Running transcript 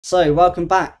So, welcome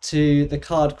back to the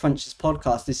Card Crunchers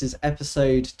podcast. This is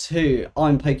episode 2.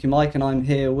 I'm Pokey Mike and I'm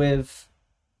here with,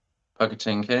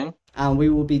 Pocketing King. and we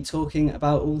will be talking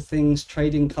about all things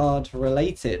trading card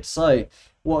related. So,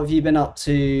 what have you been up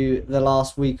to the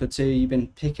last week or two? You been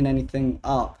picking anything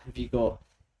up? Have you got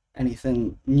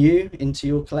anything new into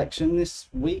your collection this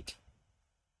week?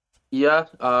 Yeah,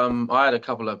 I had a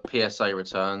couple of PSA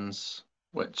returns,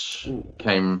 which Ooh,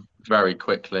 came very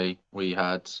quickly.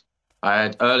 I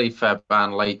had early Feb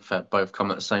and late Feb both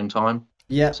come at the same time,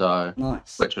 yep, so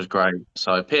nice. which was great.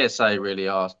 So PSA really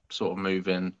are sort of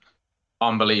moving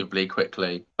unbelievably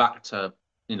quickly back to,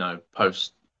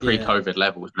 post Yeah, pre-COVID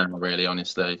levels now, really,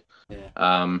 honestly. yeah,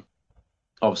 Um,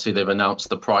 Obviously they've announced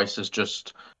the price is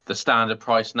just the standard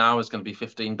price now is going to be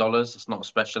 $15. It's not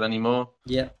special anymore.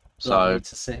 yep, lovely So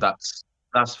to see. that's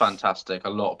that's fantastic. A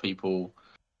lot of people,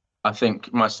 I think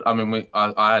I mean,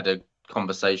 I had a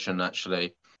conversation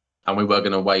actually, and we were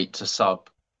going to wait to sub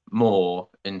more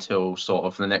until sort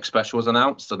of the next special was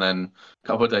announced, and then a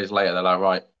couple of days later they're like,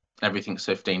 right, everything's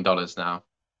 $15 now.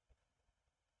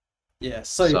 Yeah,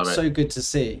 so So it, so good to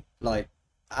see. Like,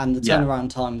 and the yeah, turnaround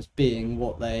times being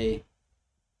what they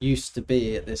used to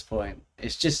be at this point.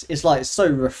 It's like so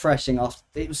refreshing after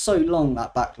it was so long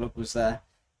that backlog was there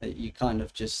that you kind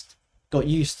of just got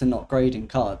used to not grading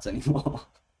cards anymore.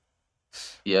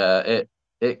 yeah, it.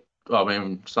 Well, I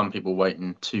mean, some people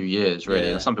waiting 2 years really,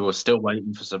 and Yeah. some people are still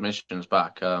waiting for submissions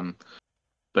back.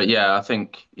 But yeah, I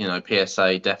think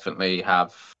PSA definitely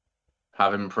have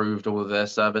improved all of their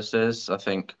services. I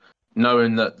think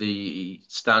knowing that the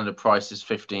standard price is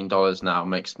 $15 now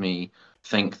makes me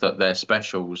think that their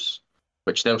specials,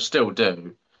 which they'll still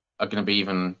do, are going to be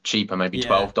even cheaper, maybe Yeah.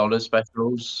 $12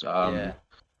 specials. Yeah.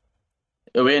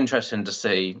 It'll be interesting to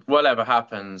see whatever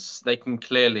happens. They can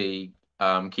clearly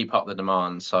keep up the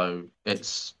demand, so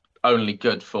it's only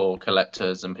good for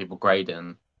collectors and people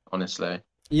grading, honestly.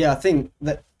 Yeah, I think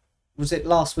that was it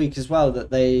last week as well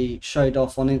that they showed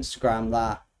off on Instagram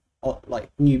that like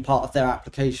new part of their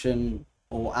application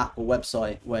or app or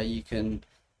website where you can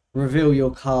reveal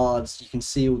your cards, you can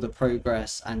see all the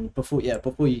progress, and before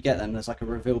you get them, there's like a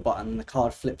reveal button, and the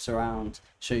card flips around,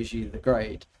 shows you the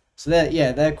grade. So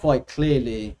they're quite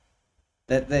clearly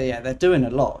they're doing a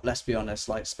lot. Let's be honest,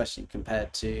 like especially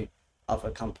compared to other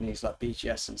companies like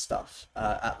BGS and stuff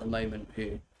at the moment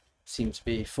who seem to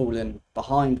be falling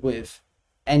behind with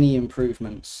any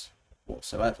improvements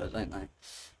whatsoever, don't they?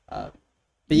 Uh,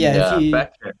 but yeah, if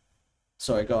Yeah, you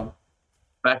sorry, go on.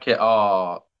 Beckett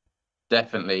are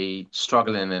definitely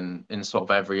struggling in sort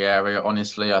of every area.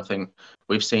 Honestly, I think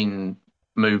we've seen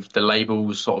the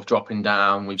labels sort of dropping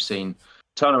down. We've seen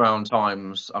turnaround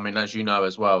times. I mean, as you know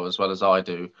as well as I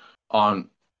do, aren't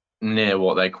near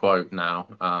what they quote now.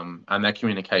 And their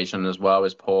communication as well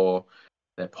is poor.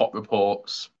 Their pop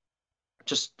reports,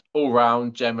 just all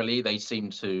round, generally, they seem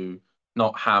to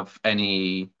not have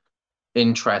any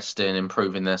interest in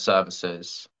improving their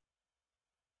services.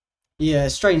 Yeah,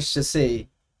 it's strange to see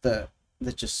that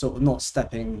they're just sort of not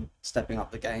stepping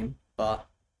up the game, but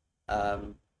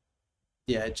um,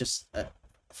 yeah, just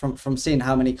from seeing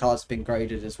how many cards have been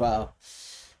graded as well,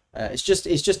 it's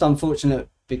just unfortunate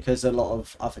because a lot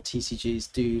of other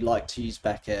TCGs do like to use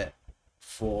Beckett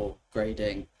for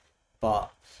grading,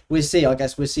 but we'll see. I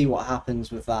guess we'll see what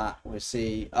happens with that. We'll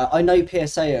see. I know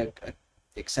PSA are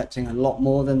accepting a lot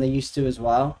more than they used to as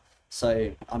well,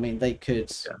 so I mean they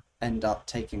could Yeah. end up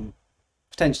taking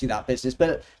potentially that business.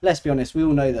 But let's be honest, we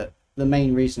all know that the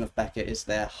main reason of Beckett is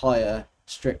their higher,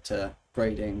 stricter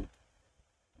grading,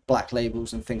 black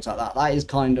labels and things like that. That is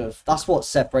kind of that's what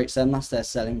separates them. That's their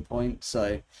selling point.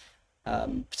 So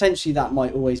potentially that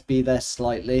might always be there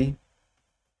slightly,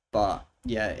 but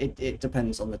yeah, it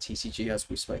depends on the TCG as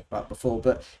we spoke about before.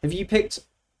 But have you picked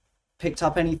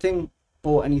up anything,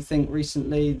 bought anything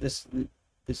recently this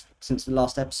since the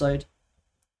last episode?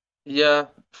 Yeah,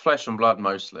 flesh and blood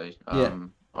mostly. Yeah,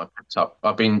 I picked up.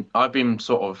 I've been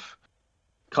sort of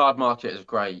card market is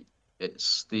great.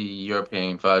 It's the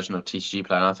European version of TCG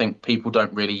Player. And I think people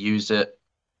don't really use it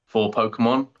for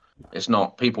Pokemon. It's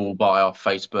not people will buy off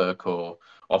Facebook or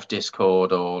off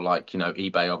Discord or like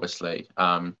eBay, obviously.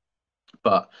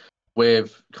 But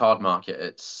with card market,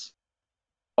 it's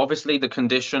obviously the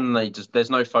condition. There's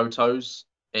no photos.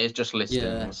 It is just yeah,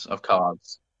 listings of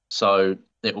cards. So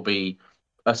it will be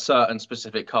a certain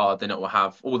specific card, then it will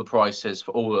have all the prices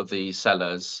for all of the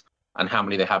sellers and how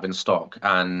many they have in stock.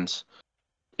 And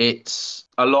it's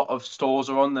a lot of stores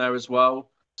are on there as well.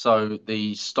 So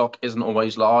the stock isn't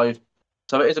always live.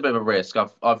 So it is a bit of a risk.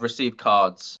 I've received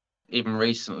cards even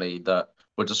recently that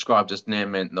were described as near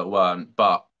mint that weren't,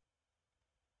 but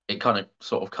it kind of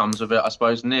sort of comes with it, I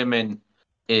suppose. Near mint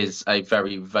is a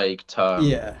very vague term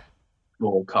Yeah,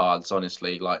 for cards,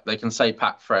 honestly. Like they can say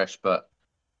pack fresh, but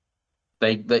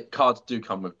they cards do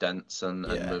come with dents and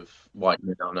yeah, with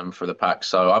whitening on them for the pack.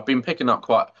 So I've been picking up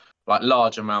quite like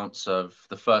large amounts of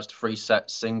the first three set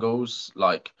singles.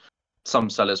 Like some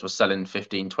sellers were selling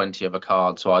 15, 20 of a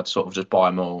card, so I'd sort of just buy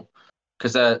them all.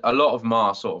 Because a lot of them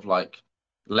are sort of like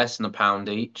less than £1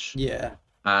 each. yeah,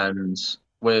 And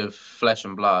with Flesh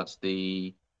and Blood,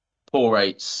 the pull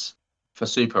rates for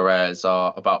super rares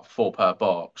are about 4 per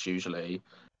box usually,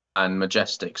 and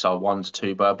Majestics are 1 to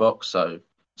 2 per box. So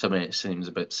to me, it seems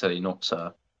a bit silly not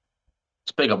to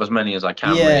pick up as many as I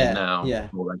can really yeah, now yeah.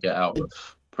 before I get out of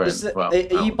Is print. that, Well,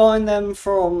 are you out. buying them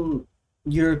from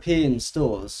European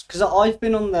stores? Because I've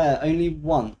been on there only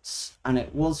once, and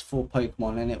it was for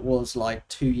Pokemon, and it was like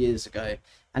 2 years ago,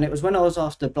 and it was when I was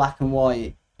after Black and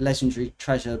White Legendary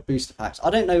Treasure booster packs. I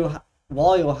don't know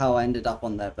why or how I ended up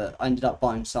on there, but I ended up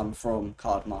buying some from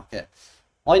Card Market.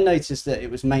 I noticed that it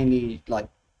was mainly like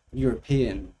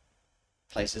European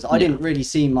places. I Yeah. didn't really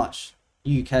see much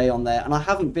UK on there, and I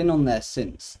haven't been on there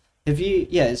since. Have you?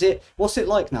 Yeah, is it? What's it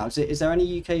like now? Is there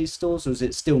any UK stores, or is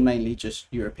it still mainly just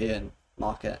European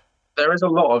market? There is a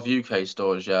lot of UK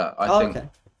stores, yeah. I Oh, think okay.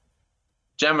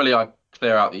 generally I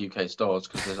clear out the UK stores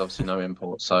because there's obviously no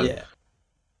imports. So Yeah,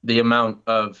 the amount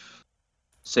of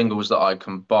singles that I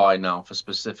can buy now for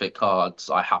specific cards,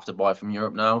 I have to buy from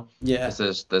Europe now yeah.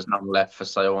 because there's none left for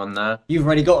sale on there. You've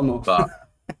already got them all. But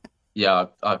yeah,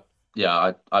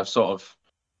 I've sort of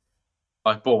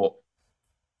I've bought.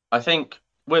 I think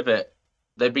with it,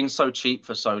 they've been so cheap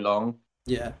for so long,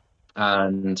 Yeah,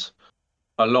 and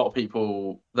a lot of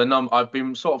people I've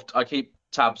been sort of I keep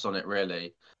tabs on it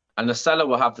really, and the seller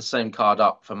will have the same card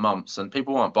up for months, and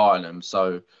people aren't buying them.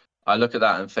 So I look at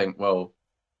that and think, well,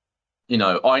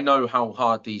 I know how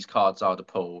hard these cards are to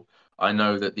pull. I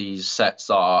know that these sets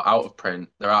are out of print,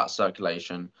 they're out of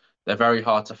circulation, they're very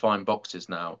hard to find boxes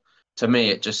now. To me,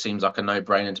 it just seems like a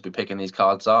no-brainer to be picking these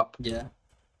cards up. yeah,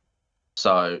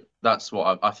 So that's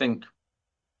what I think.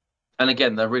 And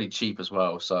again, they're really cheap as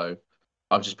well. So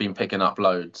I've just been picking up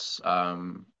loads,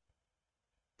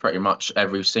 pretty much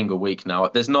every single week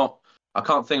now. I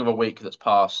can't think of a week that's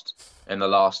passed in the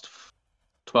last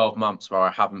 12 months where I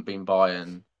haven't been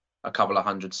buying a couple of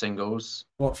hundred singles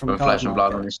what from from Card Flesh and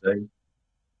Blood, Market? honestly.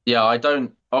 Yeah, I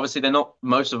don't, obviously, they're not,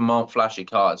 most of them aren't flashy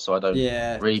cards, so I don't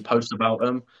Yeah, really post about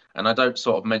them. And I don't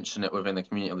sort of mention it within the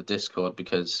community of the Discord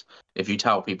because if you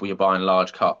tell people you're buying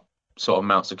large cut sort of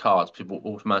amounts of cards, people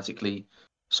automatically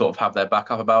sort of have their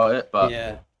back up about it. But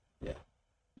yeah,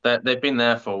 yeah, they've been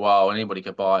there for a while, anybody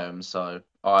could buy them. So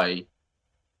I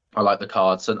like the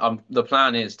cards. And the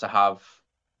plan is to have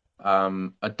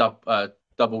a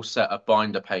double set of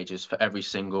binder pages for every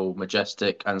single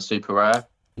Majestic and Super Rare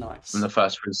from nice. the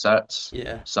first three sets.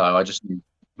 Yeah. So I just need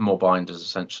more binders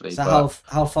essentially, So but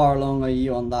how far along are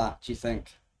you on that? Do you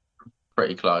think?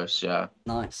 pretty close, yeah.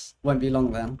 Nice. Won't be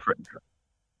long then. Pretty close.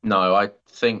 No, I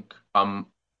think I'm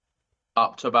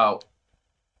up to about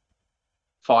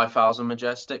 5,000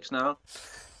 Majestics now.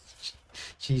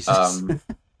 Jesus.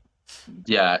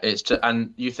 Yeah, it's just,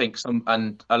 and you think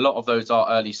and a lot of those are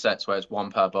early sets where it's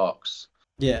 1 per box.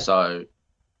 Yeah. So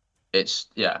it's,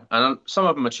 yeah, and some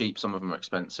of them are cheap, some of them are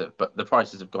expensive, but the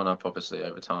prices have gone up obviously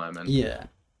over time. Yeah.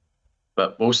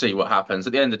 But we'll see what happens.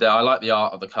 At the end of the day, I like the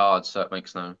art of the cards, so it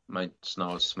makes no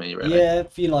odds to me really. Yeah,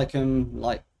 if you like them,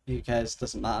 like, who cares?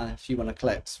 Doesn't matter. If you want to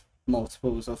collect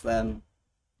multiples of them,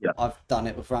 Yeah. I've done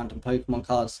it with random Pokemon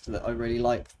cards that I really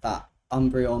like. That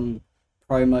Umbreon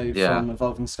promo Yeah. from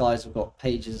Evolving Skies, I've got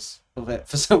pages of it.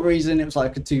 For some reason, it was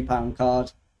like a £2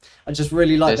 card. I just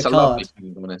really like It's the a lovely card.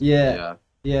 thing, honestly. Yeah.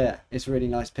 Yeah, it's really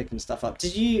nice picking stuff up.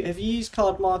 Have you used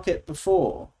Card Market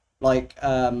before? Like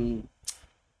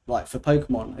for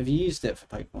Pokemon. Have you used it for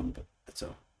Pokemon at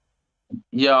all?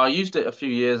 Yeah, I used it a few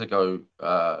years ago,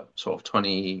 sort of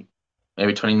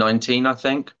maybe 2019, I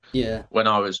think, Yeah. when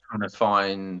I was trying to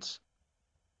find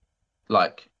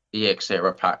like EX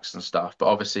era packs and stuff. But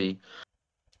obviously,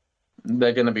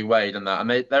 they're going to be weighed and that, and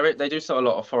they do sell a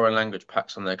lot of foreign language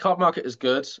packs on there. Card Market is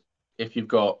good if you've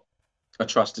got a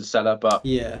trusted seller, but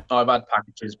Yeah. I've had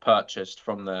packages purchased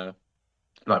from their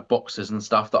like boxes and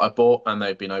stuff that I bought, and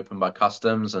they've been opened by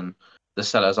customs, and the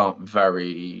sellers aren't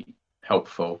very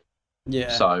helpful. Yeah.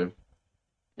 So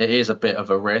it is a bit of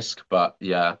a risk, but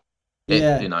yeah,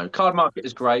 Yeah. Card Market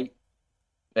is great.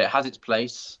 It has its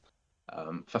place.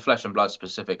 For Flesh and Blood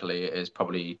specifically, it is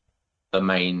probably the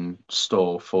main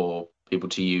store for people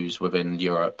to use within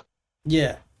Europe.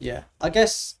 Yeah. Yeah. I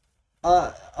guess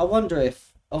I wonder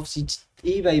if obviously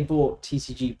eBay bought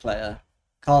TCG Player.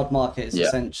 Card Market is Yeah.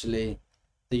 essentially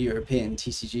the European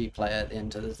TCG Player at the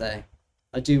end of the day.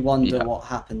 I do wonder Yeah, what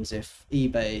happens if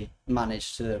eBay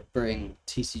managed to bring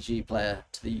TCG Player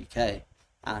to the UK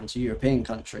and to European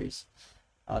countries.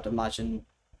 I'd imagine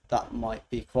that might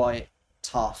be quite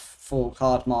tough for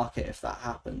card market if that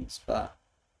happens. But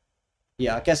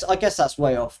yeah, I guess that's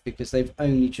way off because they've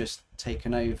only just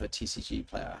taken over TCG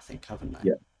Player, I think, haven't they?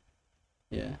 yeah.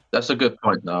 Yeah. That's a good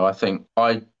point, though. I think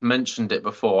I mentioned it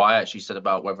before. I actually said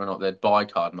about whether or not they'd buy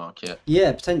Card Market,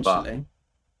 Yeah, but potentially.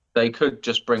 they could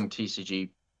just bring TCG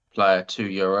Player to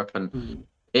Europe, and Mm.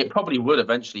 it probably would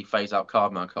eventually phase out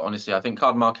Card Market. Honestly, I think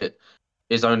Card Market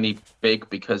is only big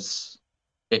because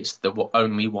it's the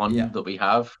only Yeah. one that we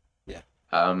have. Yeah.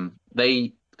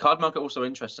 They Card Market also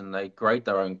interesting. They grade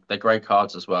their own. They grade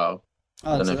cards as well.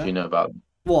 I Oh, don't know do if you they? know about them.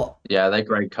 What? Yeah, they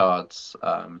grade cards.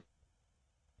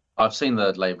 I've seen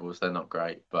the labels. They're not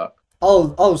great, but Oh,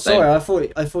 they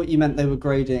sorry. I thought you meant they were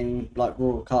grading like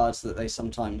raw cards that they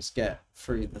sometimes get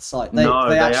through the site. They no,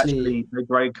 they actually they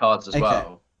grade cards as okay.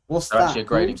 well. What's They're actually a that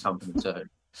grading called? company too.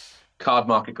 Card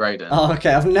Market Grading. Oh,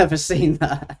 okay. I've never seen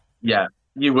that. Yeah,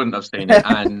 you wouldn't have seen it,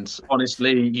 and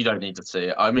honestly, you don't need to see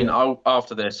it. I mean, Yeah. I'll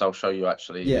after this, I'll show you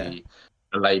actually Yeah.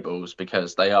 the labels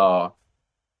because they are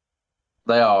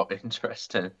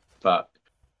interesting. But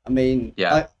I mean,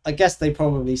 yeah, I guess they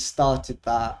probably started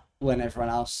that when everyone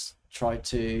else tried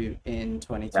to in yeah,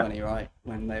 2020, right?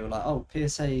 When they were like, "Oh,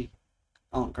 PSA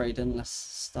aren't grading, let's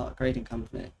start a grading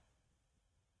company."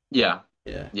 yeah,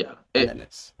 Yeah. yeah. And It, then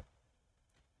it's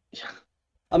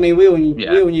I mean, we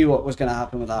yeah, all knew what was going to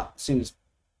happen with that as soon as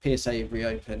PSA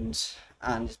reopened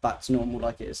and it's back to normal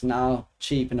like it is now,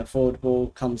 cheap and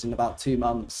affordable, comes in about 2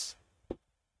 months.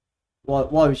 Why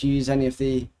would you use any of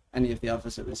the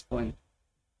others at this point?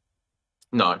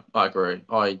 no, I agree.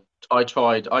 I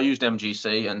tried. I used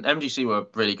MGC, and MGC were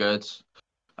really good.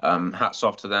 Hats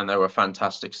off to them. They were a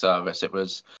fantastic service.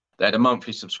 They had a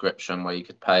monthly subscription where you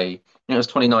could pay. It was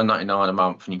 29.99 a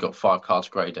month, and you got 5 cards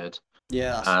graded.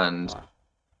 Yeah, that's And right.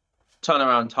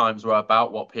 turnaround times were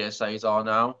about what PSAs are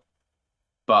now.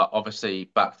 But obviously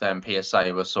back then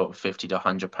PSA was sort of 50 to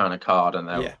 £100 a card, and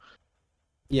Yeah,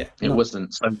 yeah, it not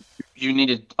wasn't. So you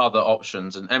needed other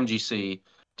options, and MGC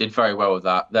did very well with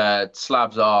that. Their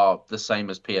slabs are the same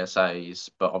as PSAs,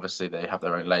 but obviously they have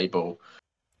their own label.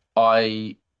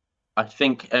 I I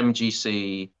think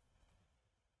MGC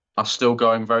are still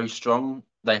going very strong.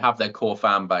 They have their core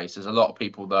fan base. There's a lot of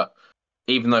people that,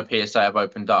 even though PSA have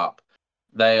opened up,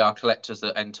 they are collectors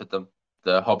that entered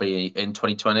the hobby in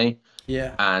 2020,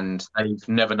 yeah, and they've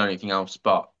never known anything else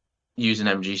but using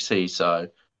MGC. So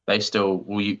they still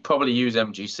will probably use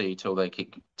MGC till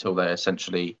they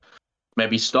essentially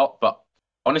maybe stop. But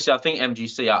honestly, I think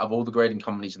MGC out of all the grading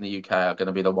companies in the UK are going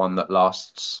to be the one that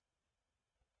lasts.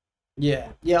 yeah.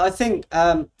 I think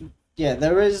yeah,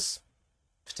 there is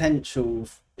potential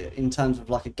in terms of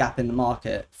like a gap in the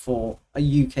market for a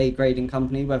UK grading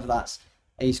company, whether that's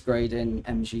Ace Grading,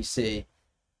 MGC,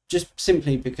 just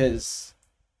simply because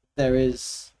there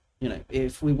is,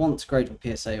 if we want to grade with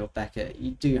PSA or Beckett,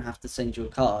 you do have to send your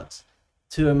cards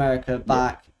to America Yeah,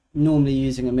 back. Normally,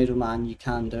 using a middleman, you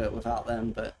can do it without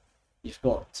them, but you've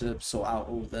got to sort out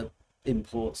all the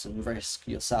imports and risk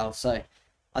yourself. So,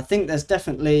 I think there's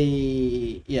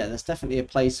definitely a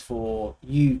place for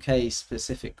UK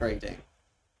specific grading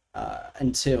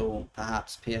until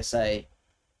perhaps PSA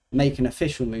make an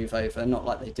official move over, not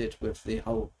like they did with the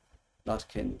whole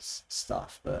Ludkins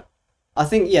stuff, but I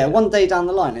think one day down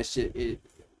the line, it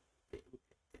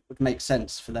would make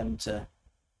sense for them to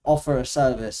offer a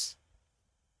service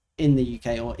in the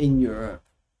UK or in Europe.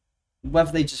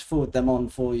 Whether they just forward them on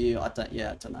for you, I don't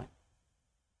know.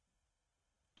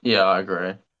 yeah, I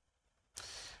agree.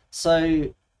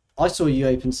 So I saw you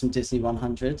open some Disney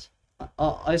 100.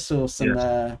 I saw some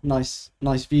Yes.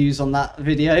 nice views on that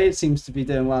video. It seems to be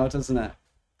doing well, doesn't it?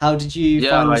 How did you Yeah,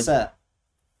 find the set?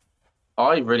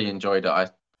 I really enjoyed it. I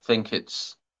think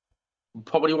it's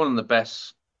probably one of the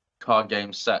best card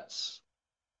game sets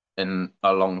in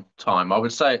a long time. I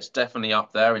would say it's definitely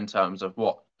up there in terms of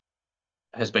what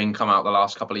has been come out the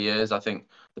last couple of years. I think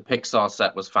the Pixar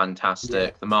set was Yeah.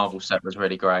 fantastic. The Marvel set was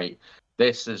really great.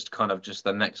 This is kind of just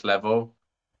the next level.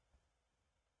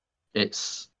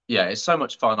 It's so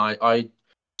much fun. I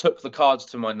took the cards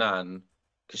to my nan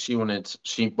because when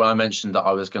I mentioned that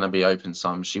I was going to be open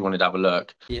some, she wanted to have a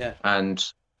look, Yeah. and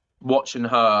watching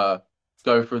her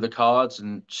go through the cards,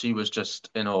 and she was just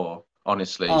in awe.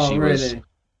 Honestly, Oh, really?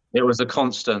 it was a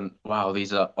constant. Wow,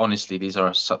 these are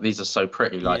so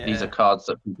pretty. Like these are Yeah. cards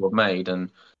that people have made,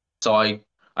 and so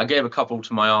I gave a couple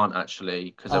to my aunt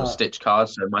actually because they were Oh, stitch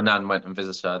cards. So my nan went and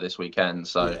visited her this weekend.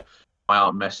 So yeah. my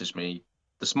aunt messaged me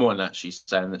this morning actually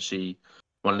saying that she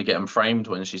wanted to get them framed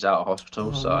when she's out of hospital.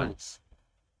 Oh, So nice.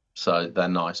 so they're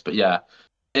nice. But yeah,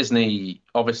 Disney,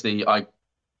 obviously,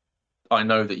 I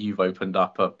know that you've opened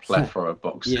up a plethora of Yeah,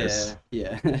 boxes.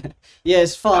 yeah. Yeah,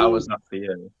 it's How was fun. that for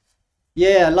you?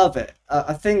 Yeah, I love it.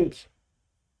 I think,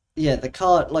 yeah, the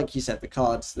card, like you said, the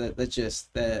cards, they're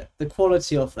just, the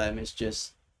quality of them is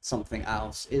just something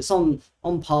else. It's on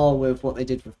par with what they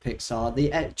did with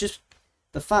Pixar. Just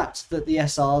the fact that the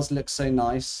SRs look so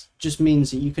nice just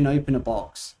means that you can open a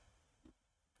box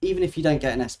even if you don't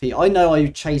get an SP. I know I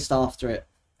chased after it,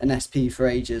 an SP for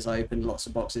ages. I opened lots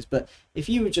of boxes, but if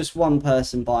you were just one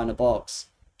person buying a box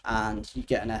and you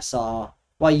get an SR,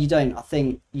 well, you don't. I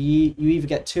think you either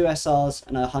get 2 SRs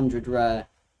and 100 rare,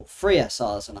 or 3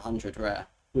 SRs and 100 rare,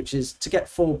 which is to get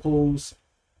 4 pulls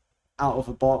out of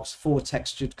a box, 4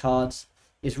 textured cards.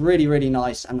 Is really, really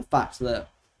nice, and the fact that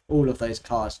all of those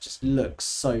cards just look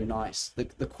so nice.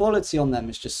 The quality on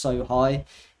them is just so high.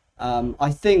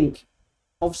 I think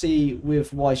obviously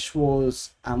with Weiss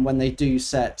Schwarz and when they do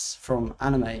sets from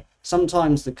anime,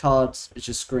 sometimes the cards are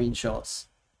just screenshots.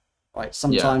 Right, Yeah,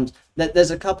 sometimes there's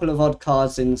a couple of odd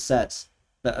cards in the sets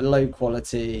that are low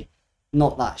quality,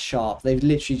 not that sharp. They've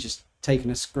literally just taken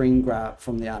a screen grab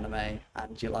from the anime,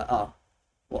 and you're like, oh,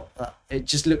 what? It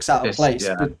just looks out of place.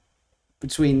 yeah, But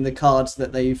between the cards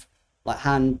that they've like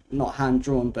not hand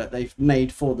drawn, but they've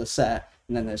made for the set,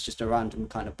 and then there's just a random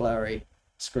kind of blurry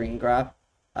screen grab.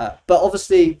 But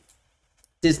obviously,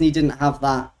 Disney didn't have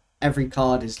that. Every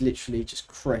card is literally just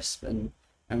crisp and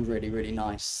really, really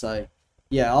nice. So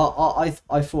yeah,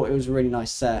 I thought it was a really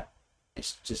nice set.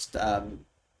 It's just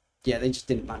yeah, they just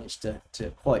didn't manage to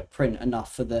quite print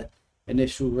enough for the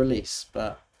initial release.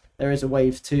 But there is a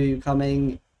wave 2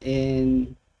 coming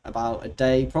in about a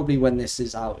day. Probably when this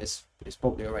is out, it's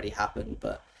probably already happened.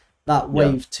 But that yeah.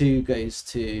 wave 2 goes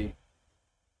to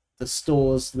the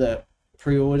stores that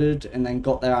pre-ordered and then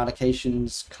got their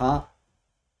allocations cut.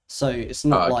 So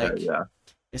Oh, okay, yeah.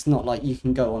 it's not like you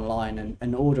can go online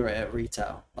and order it at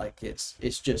retail. Like it's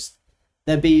just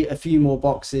there'll be a few more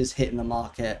boxes hitting the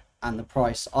market, and the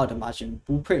price I'd imagine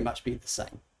will pretty much be the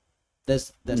same.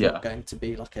 There's Yeah. not going to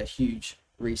be like a huge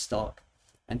restock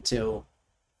until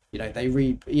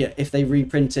if they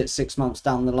reprint it 6 months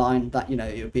down the line, that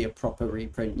it would be a proper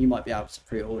reprint. You might be able to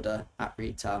pre-order at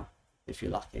retail if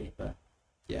you're lucky. But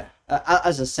yeah,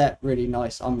 as a set, really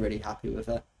nice. I'm really happy with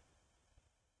it.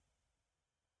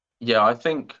 Yeah,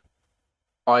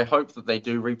 I hope that they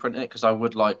do reprint it because I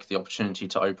would like the opportunity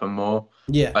to open more.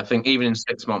 Yeah, I think even in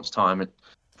 6 months' time,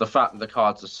 the fact that the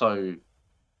cards are so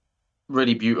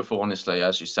really beautiful, honestly,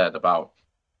 as you said about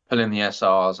pulling the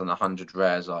SRs and the 100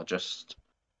 rares are just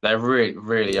they really,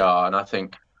 really yeah. are. And I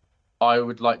think I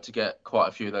would like to get quite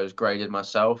a few of those graded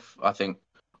myself. I think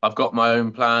I've got my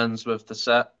own plans with the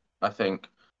set. I think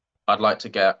I'd like to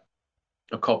get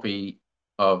a copy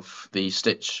of the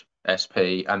Stitch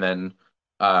SP and then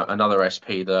another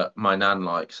SP that my nan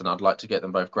likes, and I'd like to get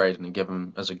them both graded and give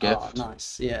them as a Oh, gift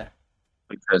nice. Yeah,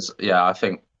 because yeah, I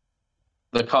think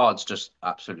the cards just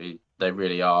absolutely they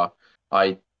really are.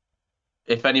 I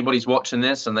if anybody's watching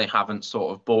this and they haven't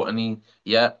sort of bought any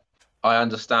yet, I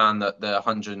understand that the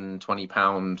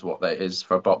 £120 what that is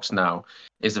for a box now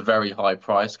is a very high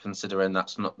price considering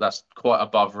that's quite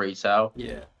above retail.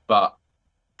 yeah. But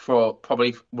for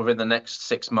probably within the next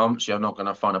 6 months, you're not going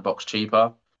to find a box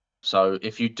cheaper. So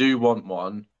if you do want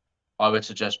one, I would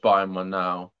suggest buying one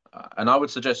now, and I would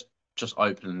suggest just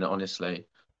opening it honestly.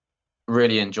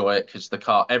 Really enjoy it because the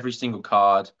card, every single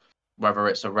card, whether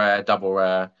it's a rare, double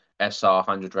rare, SR,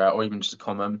 100 rare, or even just a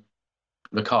common,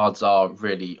 the cards are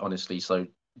really honestly so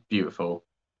beautiful.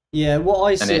 Yeah, what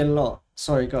I And see a lot.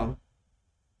 Sorry, go on.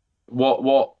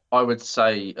 what I would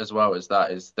say as well is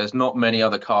there's not many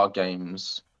other card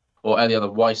games or any other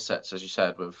Weiss sets, as you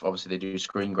said, with obviously they do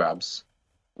screen grabs,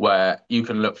 where you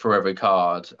can look through every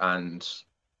card and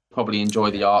probably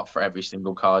enjoy the Yeah, art for every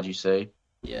single card you see.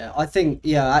 yeah. I think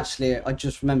actually, I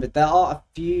just remembered there are a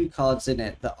few cards in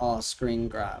it that are screen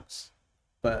grabs,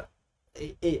 but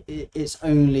it's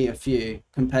only a few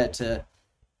compared to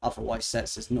otherwise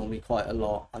sets. There's normally quite a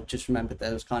lot. I just remembered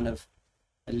there was kind of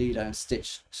a Lido and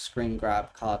Stitch screen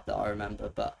grab card that I remember,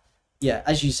 but yeah,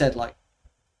 as you said, like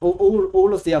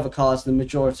all of the other cards, the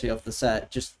majority of the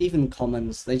set, just even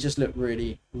commons, they just look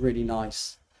really, really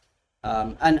nice.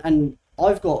 And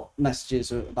I've got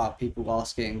messages about people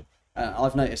asking.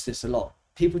 I've noticed this a lot.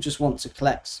 People just want to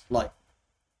collect like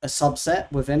a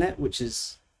subset within it, which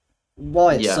is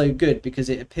why it's Yeah, so good because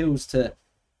it appeals to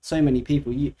so many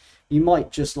people. You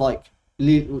might just like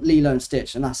Lilo and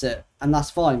Stitch, and that's it, and that's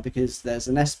fine because there's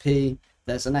an SP,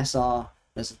 there's an SR,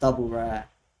 there's a double rare,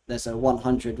 there's a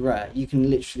 100 rare. You can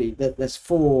literally there's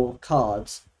 4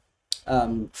 cards,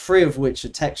 3 of which are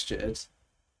textured.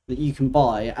 that you can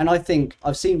buy. And I think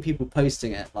I've seen people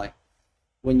posting it, like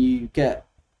when you get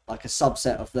like a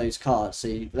subset of those cards.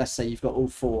 So let's say you've got all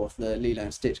 4 of the Lilo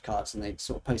and Stitch cards, and they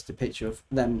sort of post a picture of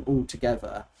them all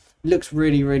together. It looks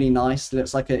really, really nice. It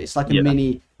looks like it's like a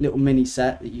little mini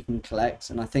set that you can collect.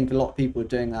 And I think a lot of people are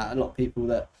doing that. A lot of people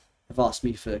that have asked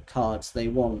me for cards, they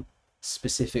want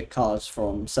specific cards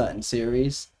from certain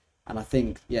series. And I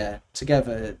think, yeah,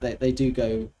 together they do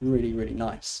go really, really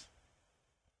nice.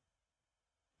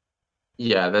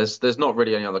 Yeah, there's not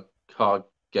really any other card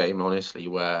game, honestly,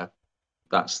 where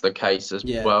that's the case as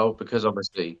Yeah, well, because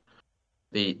obviously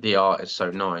the art is so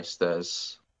nice.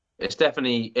 It's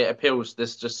definitely, it appeals.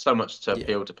 There's just so much to yeah.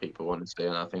 appeal to people, honestly,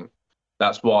 and I think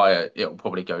that's why it'll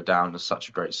probably go down as such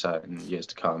a great set in years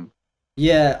to come.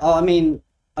 Yeah, I mean,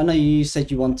 I know you said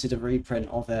you wanted a reprint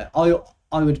of it.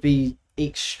 I would be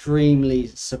extremely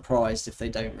surprised if they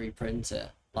don't reprint it.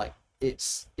 Like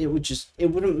it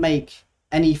wouldn't make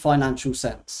any financial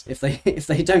sense if they if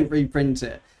they don't reprint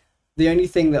it. The only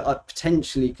thing that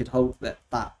potentially could hold that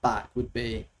back would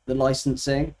be the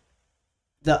licensing.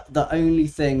 The only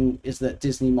thing is that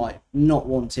Disney might not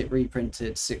want it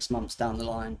reprinted 6 months down the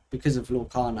line because of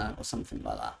Lorcana or something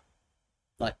like that.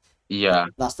 Like Yeah,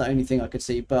 that's the only thing I could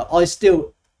see. But I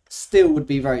still would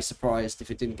be very surprised if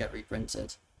it didn't get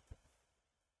reprinted.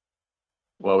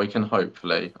 well, we can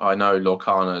hopefully. I know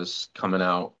Lorcana's coming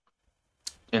out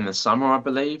in the summer, I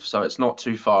believe, so it's not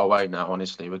too far away now.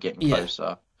 Honestly, we're getting Yeah,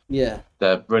 closer. yeah,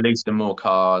 They're releasing more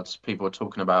cards. People are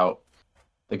talking about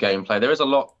the gameplay. There is a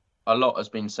lot has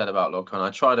been said about Lorcana.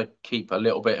 I try to keep a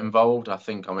little bit involved. I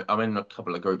think I'm in a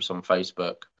couple of groups on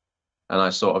Facebook, and I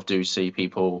sort of do see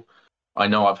people. I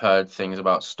know I've heard things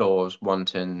about stores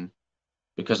wanting,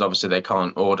 because obviously they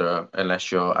can't order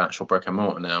unless you're actual brick and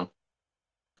mortar now.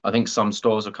 I think some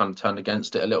stores have kind of turned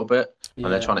against it a little bit, and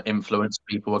they're yeah, trying to influence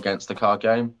people against the card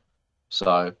game.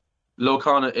 So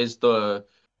Lorcana is the.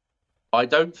 I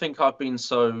don't think I've been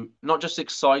so not just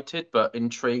excited, but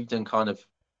intrigued and kind of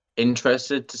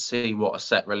interested to see what a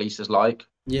set release is like.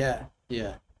 yeah,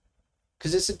 yeah.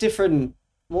 Because it's a different.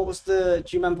 What was the?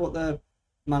 Do you remember what the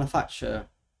manufacturer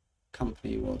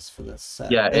company was for this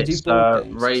set? Yeah, They do it's board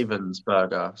games.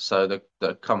 Ravensburger, so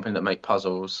the company that make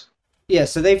puzzles. Yeah,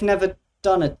 so they've never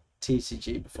done a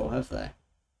TCG before, have they?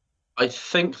 I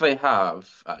think they have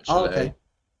Oh, okay. actually,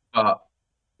 but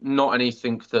not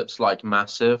anything that's like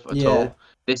massive at Yeah, all.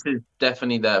 This is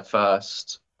definitely their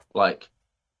first like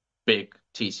big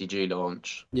TCG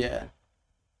launch. yeah.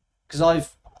 Because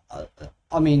uh,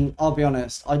 I mean, I'll be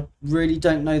honest, I really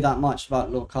don't know that much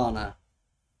about Lorcana.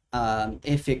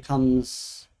 If it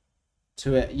comes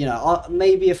to it,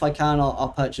 maybe if I can, I'll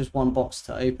purchase one box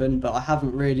to open, but I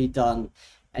haven't really done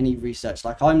any research.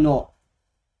 Like, I'm not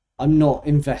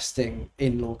investing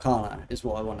in Lorcana, is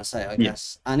what I want to say, I Yeah.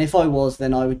 guess. And if I was,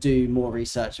 then I would do more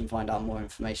research and find out more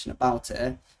information about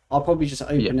it. I'll probably just Yeah.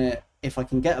 open it if I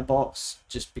can get a box,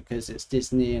 just because it's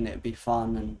Disney and it'd be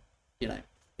fun, and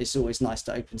it's always nice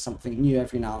to open something new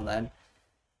every now and then.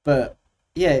 But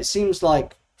yeah, it seems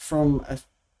like from a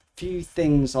few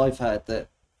things I've heard that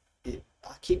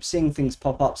I keep seeing things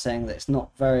pop up saying that it's not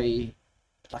very,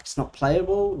 like, it's not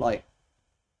playable. Like,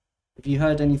 have you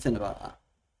heard anything about that?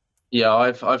 Yeah,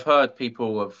 I've heard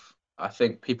people of I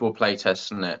think people play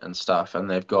testing it and stuff, and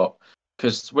they've got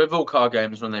because with all card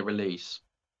games when they release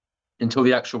until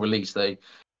the actual release, they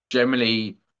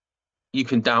generally you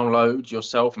can download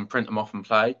yourself and print them off and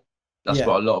play. That's Yeah,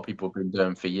 what a lot of people have been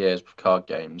doing for years with card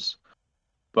games.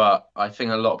 But I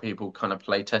think a lot of people kind of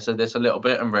play tested this a little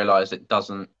bit and realized it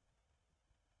doesn't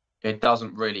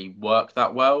really work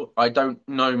that well. I don't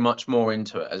know much more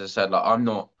into it. As I said, like I'm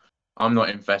not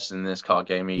invested in this card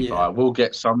game either. yeah, I will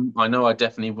get some. I know I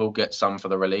definitely will get some for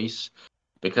the release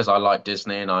because I like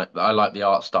Disney and I like the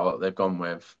art style that they've gone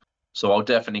with. So I'll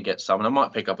definitely get some, and I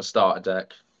might pick up a starter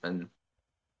deck and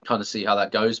kind of see how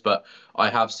that goes. But I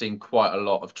have seen quite a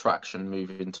lot of traction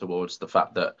moving towards the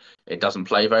fact that it doesn't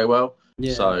play very well.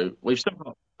 yeah. So we've still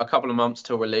got a couple of months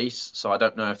till release. So I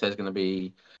don't know if there's going to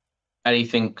be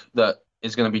anything that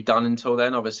is going to be done until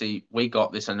then. Obviously, we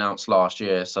got this announced last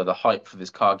year, so the hype for this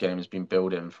card game has been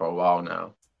building for a while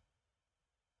now.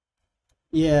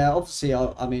 Yeah, obviously,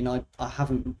 I mean, I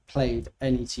haven't played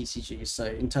any TCGs, so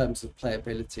in terms of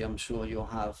playability, I'm sure you'll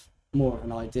have more of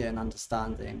an idea and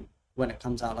understanding when it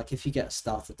comes out. Like, if you get a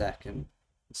starter deck and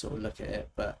sort of look at it,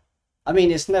 but I mean,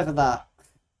 it's never that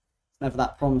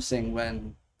promising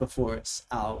when before it's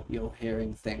out, you're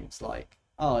hearing things like,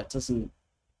 "Oh, it doesn't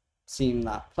seem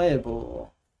that playable."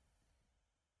 Or,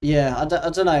 yeah, I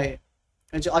don't know.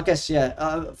 I guess,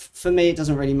 yeah. For me, it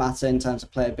doesn't really matter in terms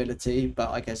of playability, but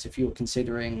I guess if you're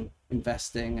considering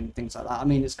investing and things like that, I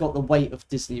mean, it's got the weight of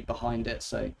Disney behind it.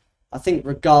 So I think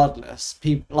regardless,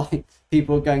 people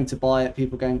are going to buy it,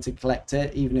 people are going to collect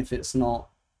it, even if it's not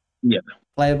Yeah.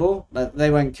 playable. They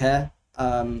won't care.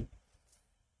 I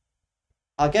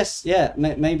guess, yeah,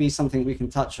 maybe something we can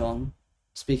touch on.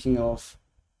 Speaking of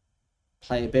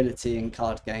playability in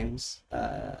card games,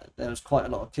 there was quite a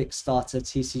lot of Kickstarter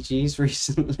TCGs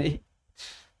recently,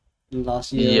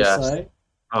 last year or Yes. so.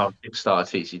 Oh, Kickstarter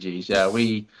TCGs. Yeah,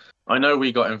 I know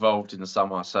we got involved in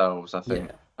some ourselves. I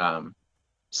think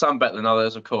some better than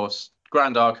others, of course.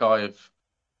 Grand Archive,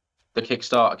 the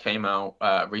Kickstarter came out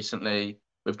recently.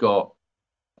 We've got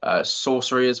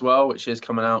Sorcery as well, which is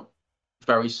coming out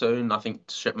very soon. I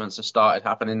think shipments have started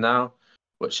happening now,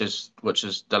 which is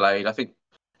delayed. I think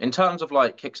in terms of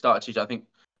like Kickstarter TCG, I think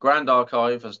Grand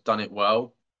Archive has done it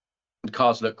well. The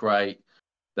cards look great.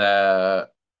 They're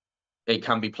It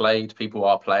can be played. People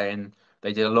are playing.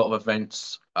 They did a lot of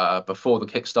events before the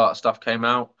Kickstarter stuff came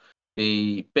out.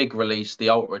 The big release, the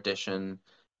Ultra Edition,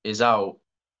 is out,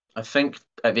 I think,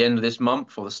 at the end of this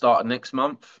month or the start of next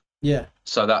month. Yeah.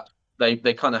 So that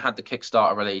they kind of had the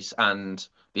Kickstarter release and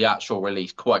the actual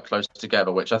release quite close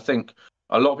together, which I think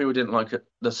a lot of people didn't like at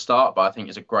the start, but I think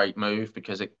it's a great move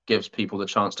because it gives people the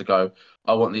chance to go,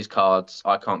 I want these cards,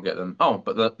 I can't get them. Oh,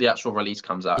 but the actual release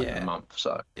comes out in a month,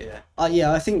 so yeah.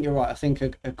 Yeah, I think you're right. I think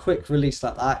a quick release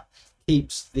like that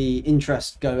keeps the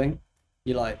interest going.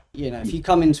 You're like, if you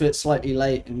come into it slightly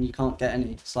late and you can't get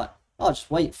any, it's like, I'll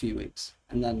just wait a few weeks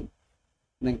and then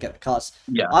get the cards.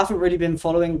 yeah. I haven't really been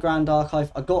following Grand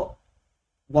Archive. I got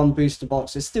one booster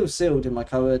box. It's still sealed in my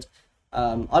cupboard.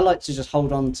 I like to just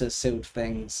hold on to sealed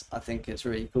things. I think it's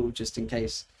really cool just in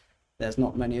case there's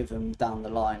not many of them down the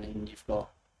line and you've got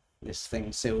this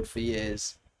thing sealed for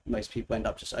years. Most people end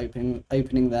up just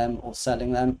opening them or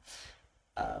selling them.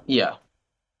 Yeah.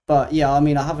 But yeah, I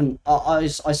mean, I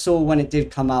saw when it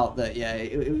did come out that, yeah,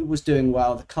 it was doing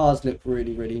well. The cards look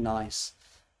really, really nice.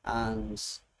 And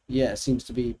yeah, it seems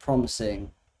to be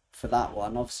promising for that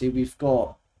one. Obviously, we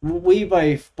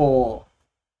both bought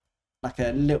like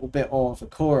a little bit of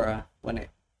Akora when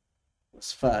it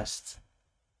was first.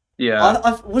 Yeah.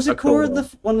 Was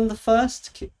Akora one of the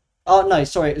first? Oh, no,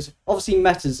 sorry. It was obviously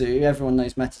MetaZoo. Everyone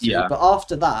knows MetaZoo. Yeah. But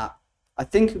after that, I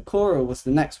think Akora was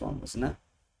the next one, wasn't it?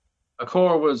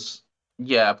 Akora was,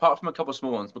 apart from a couple of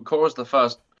small ones, but Akora was the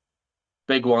first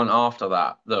big one after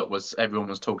that was everyone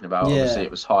was talking about. Yeah. Obviously,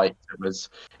 it was hype.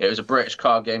 It was a British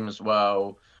card game as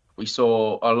well. We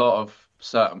saw a lot of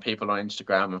certain people on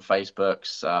Instagram and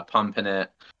Facebook's pumping it.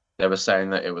 They were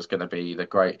saying that it was going to be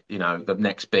the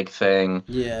next big thing.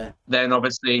 Yeah. Then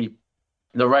obviously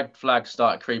the red flags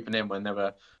started creeping in when they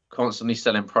were constantly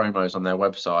selling promos on their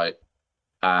website.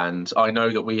 And I know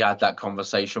that we had that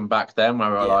conversation back then where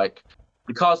we were like,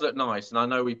 the cards look nice, and I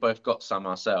know we both got some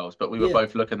ourselves, but we were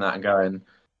both looking at that and going,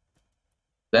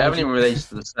 they haven't even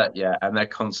released the set yet, and they're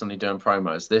constantly doing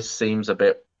promos. This seems a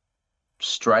bit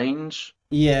strange.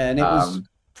 Yeah, and it was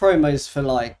promos for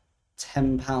like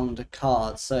 £10 a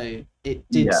card, so it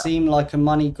did seem like a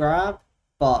money grab,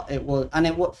 but it was.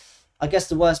 I guess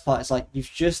the worst part is like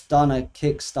you've just done a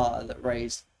Kickstarter that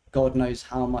raised God knows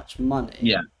how much money.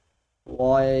 Yeah.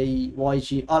 Why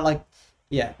do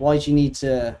you need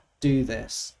to do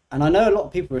this? And I know a lot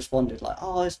of people responded like,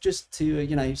 oh, it's just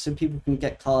to so people can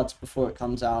get cards before it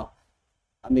comes out.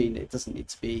 I mean, it doesn't need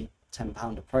to be £10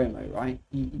 a promo, right?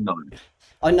 No.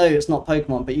 I know it's not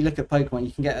Pokemon, but you look at Pokemon,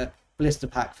 you can get a blister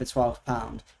pack for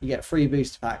 £12. You get 3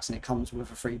 booster packs and it comes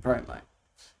with a free promo.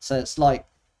 So it's like,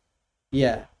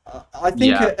 I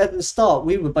think at the start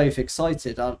we were both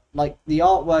excited. Like the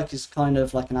artwork is kind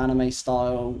of like an anime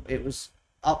style. It was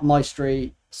up my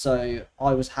street, so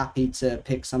I was happy to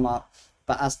pick some up.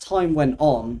 But as time went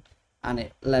on and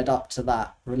it led up to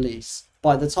that release,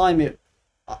 by the time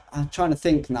I'm trying to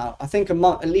think now, I think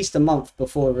at least a month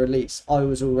before release, I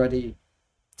was already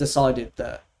decided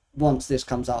that once this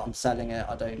comes out, I'm selling it.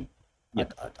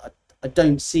 I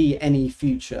don't see any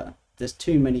future. There's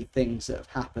too many things that have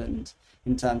happened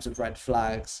in terms of red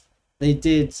flags.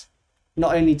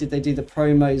 Not only did they do the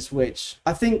promos, which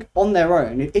I think on their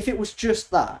own, if it was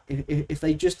just that, if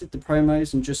they just did the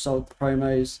promos and just sold the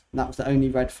promos and that was the only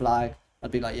red flag,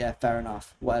 I'd be like, yeah, fair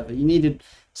enough, whatever. You needed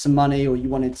some money or you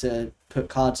wanted to put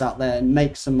cards out there and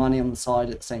make some money on the side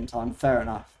at the same time, fair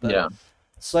enough. But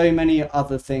so many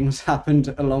other things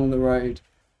happened along the road.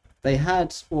 They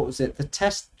had, what was it, the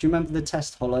test, do you remember the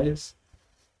test holos?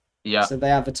 Yeah. So they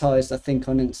advertised, I think,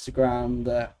 on Instagram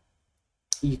that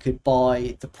you could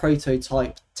buy the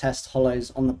prototype test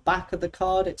holos on the back of the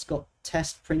card. It's got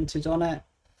test printed on it.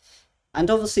 And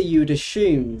obviously, you would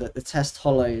assume that the test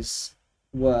hollows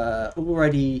were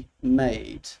already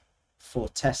made for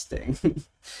testing,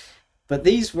 but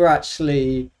these were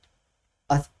actually,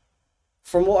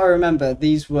 from what I remember,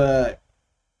 these were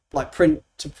like print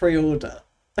to pre-order.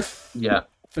 Yeah.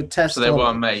 For test. So they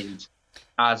were made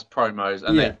as promos,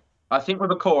 and I think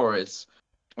with the Coras,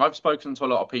 I've spoken to a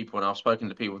lot of people, and I've spoken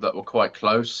to people that were quite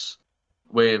close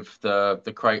with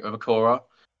the creator of a Cora,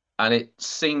 and it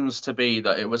seems to be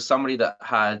that it was somebody that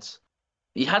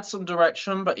he had some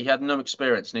direction, but he had no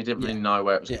experience, and he didn't really know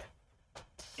where it was. Yeah.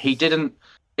 He didn't.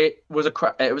 It was a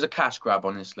cash grab,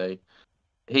 honestly.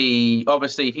 He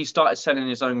started selling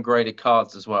his own graded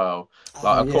cards as well.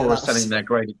 Like Akora was selling their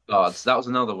graded cards. That was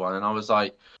another one, and I was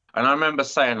like, and I remember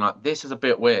saying like, this is a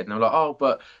bit weird. And they were like, oh,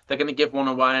 but they're going to give one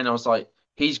away, and I was like,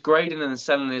 he's grading and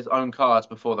selling his own cards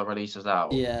before the release is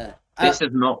out. Yeah, this is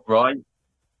not right.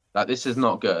 Like, this is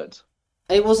not good.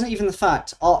 It wasn't even the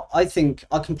fact. I think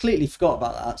I completely forgot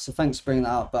about that. So thanks for bringing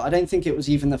that up. But I don't think it was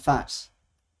even the fact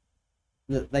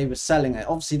that they were selling it.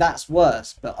 Obviously that's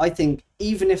worse, but I think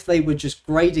even if they were just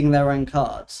grading their own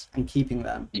cards and keeping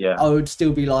them, I would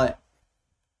still be like,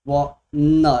 what?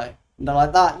 No,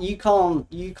 like that. You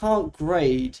can't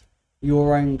grade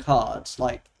your own cards,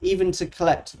 like even to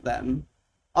collect them.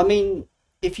 I mean,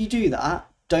 if you do that,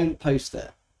 don't post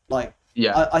it. Like,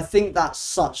 I think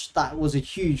that was a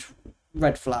huge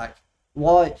red flag.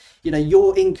 Why?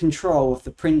 You're in control of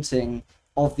the printing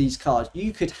of these cards.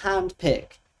 You could hand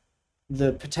pick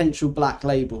the potential black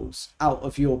labels out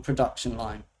of your production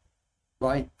line,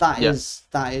 right? That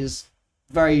is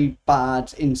very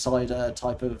bad insider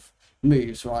type of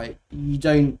moves, right? You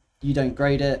don't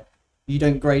grade it,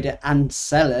 and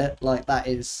sell it. Like,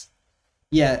 that's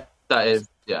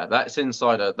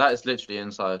insider. That is literally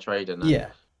insider trading.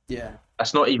 Yeah.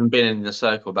 That's not even being in the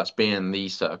circle. That's being in the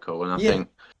circle, and I think,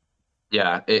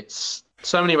 it's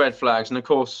so many red flags, and of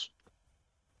course,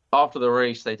 after the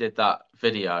release, they did that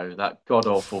video, that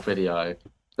god-awful video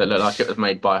that looked like it was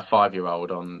made by a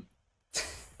 5-year-old on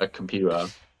a computer.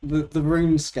 The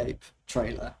RuneScape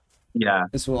trailer. Yeah,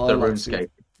 is what the I like RuneScape.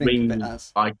 To think of it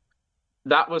as.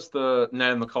 That was the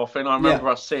nail in the coffin. I remember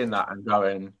us seeing that and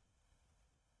going,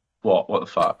 "What? What the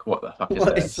fuck? What the fuck is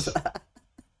this?" Is that?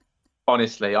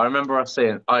 Honestly, I remember us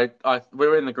seeing. We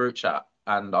were in the group chat,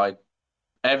 and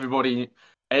everybody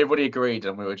agreed,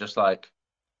 and we were just like,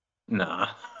 nah,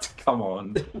 come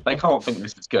on. They can't think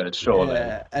this is good, surely.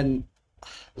 Yeah, and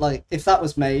like, if that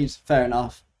was made, fair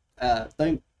enough.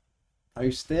 Don't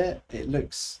post it. It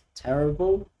looks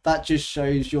terrible. That just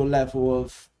shows your level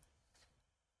of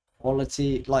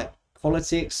quality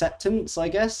acceptance, I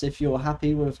guess, if you're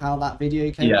happy with how that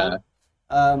video came out.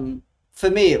 For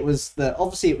me, it was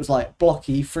obviously it was like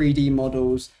blocky 3D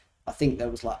models. I think there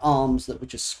was like arms that were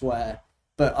just square.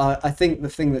 But I think the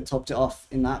thing that topped it off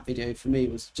in that video for me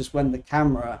was just when the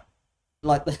camera,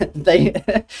 like,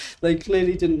 they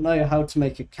clearly didn't know how to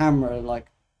make a camera like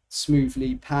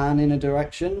smoothly pan in a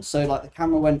direction. So like the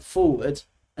camera went forward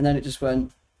and then it just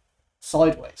went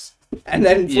sideways and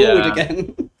then forward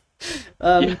again.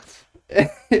 I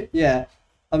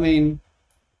mean,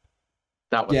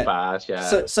 that was bad.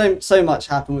 Yeah. So much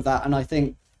happened with that, and I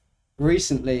think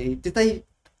recently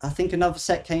I think another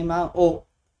set came out, or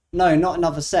no, not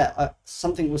another set.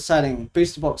 Something was selling.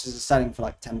 Booster boxes are selling for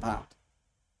like £10.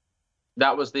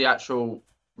 That was the actual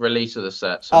release of the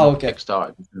set. So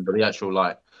Kickstarter, but the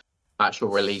actual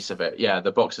release of it. Yeah,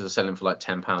 the boxes are selling for like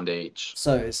 £10 each.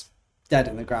 So it's dead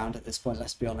in the ground at this point.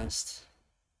 Let's be honest.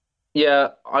 Yeah,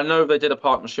 I know they did a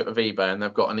partnership with eBay, and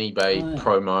they've got an eBay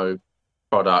promo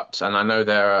product. And I know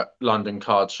they're at London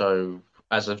Card Show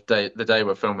as of the day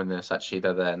we're filming this. Actually,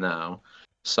 they're there now.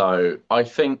 So I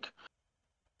think,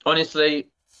 honestly,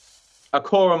 a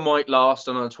Cora might last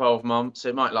another 12 months.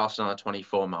 It might last another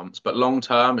 24 months. But long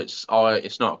term, it's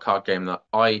not a card game that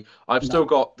I've still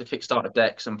got the Kickstarter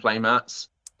decks and playmats,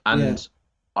 and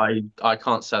I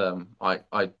can't sell them.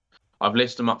 I've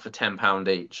listed them up for £10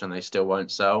 each, and they still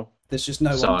won't sell. There's just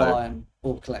no one buying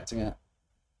or collecting it.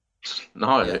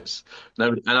 No, it's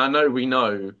nobody. And I know we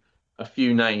know a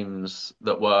few names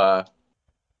that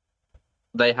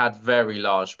they had very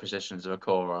large positions of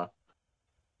Akora,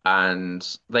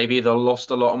 and they've either lost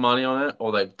a lot of money on it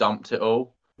or they've dumped it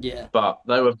all. Yeah. But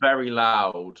they were very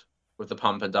loud with the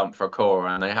pump and dump for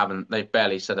Akora, and they've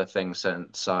barely said a thing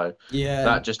since. So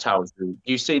that just tells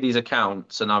you see these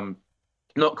accounts, and I'm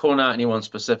not calling out anyone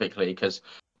specifically because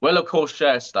we'll of course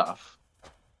share stuff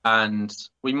and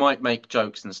we might make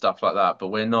jokes and stuff like that, but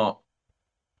we're not.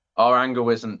 Our angle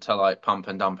isn't to like pump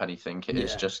and dump anything. It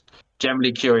is just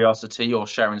generally curiosity or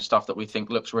sharing stuff that we think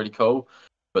looks really cool.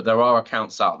 but there are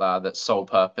accounts out there that sole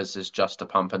purpose is just to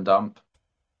pump and dump,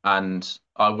 and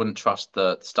I wouldn't trust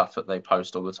the stuff that they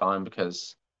post all the time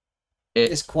because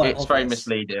It's quite it's very obvious.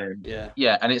 misleading. Yeah.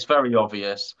 Yeah, and it's very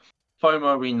obvious.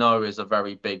 FOMO, we know, is a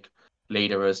very big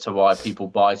leader as to why people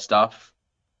buy stuff,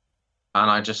 and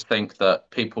I just think that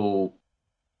people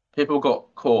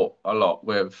got caught a lot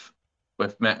with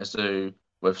MetaZoo,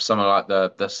 with some of like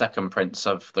the second prints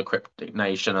of the Cryptic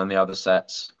Nation and the other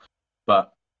sets.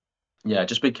 But yeah,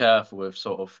 just be careful with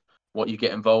sort of what you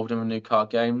get involved in with new card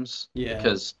games Yeah.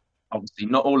 because obviously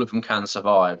not all of them can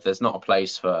survive. There's not a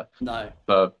place No.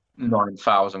 for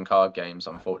 9,000 card games,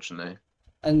 unfortunately.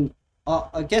 And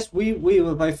I guess we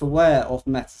were both aware of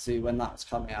MetaZoo when that was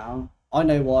coming out. I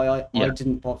know why I Yeah,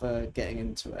 didn't bother getting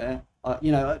into it.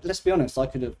 You know, let's be honest, I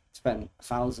could have spent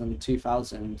 1,000,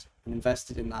 2,000 and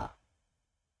invested in that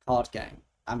card game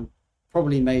and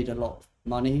probably made a lot of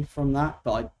money from that,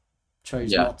 but I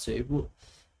chose yeah. not to.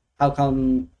 How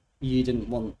come you didn't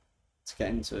want to get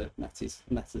into it,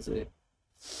 MetaZoo?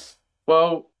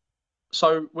 Well,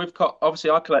 so we've got obviously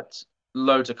I collect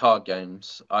loads of card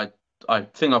games. I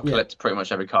think I've Yeah, collected pretty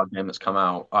much every card game that's come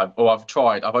out. I've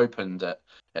tried, I've opened it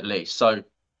at least. So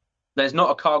there's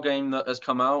not a card game that has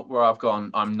come out where I've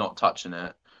gone, I'm not touching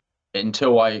it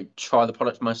until I try the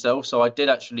product myself. So I did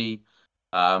actually,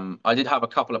 I did have a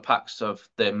couple of packs of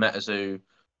the MetaZoo,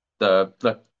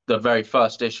 the very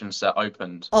first edition set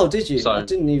opened. oh, did you? So I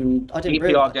didn't EPR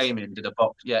realize. Gaming did a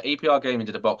box, yeah, EPR Gaming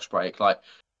did a box break. Like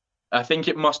I think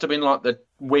it must have been like the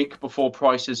week before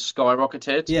prices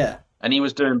skyrocketed, Yeah, and he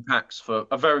was doing packs for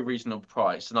a very reasonable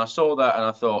price. And I saw that, and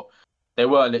I thought they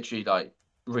were literally like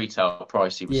retail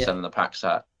price he was yeah, selling the packs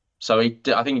at. So I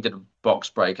think he did a box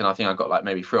break, and I think I got like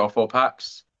maybe 3 or 4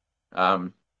 packs.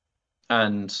 Um,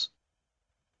 and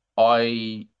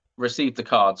I received the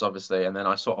cards obviously, and then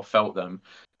I sort of felt them.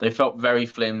 They felt very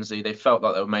flimsy. They felt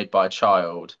like they were made by a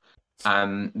child,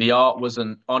 and the art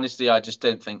wasn't. Honestly, I just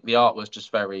didn't think the art was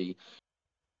just very.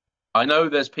 I know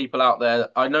there's people out there.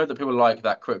 I know that people like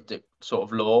that cryptic sort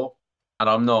of lore, and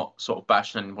I'm not sort of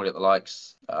bashing anybody that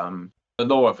likes the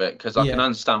lore of it because I can yeah,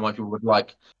 understand why people would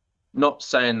like. Not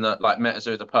saying that like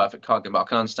MetaZoo is the perfect card game, but I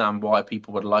can understand why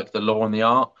people would like the lore and the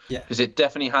art yeah, because it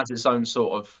definitely has its own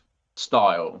sort of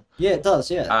style. yeah. It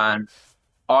does. Yeah, And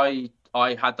I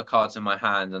had the cards in my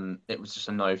hand, and it was just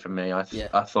a no for me. yeah,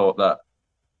 I thought that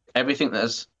everything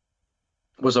that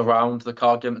was around the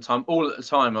card game at the time, all at the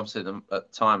time, obviously at the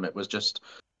time it was just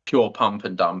pure pump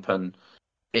and dump, and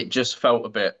it just felt a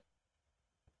bit,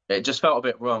 it just felt a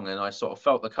bit wrong. And I sort of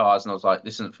felt the cards, and I was like,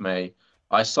 this isn't for me.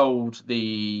 I sold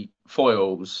the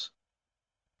foils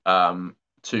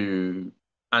to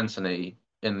Anthony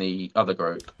in the other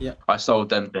group. yeah, I sold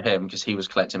them to him because he was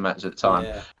collecting matches at the time,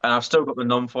 yeah, and I've still got the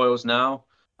non-foils now.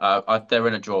 They're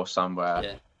in a drawer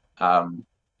somewhere. yeah.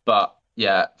 But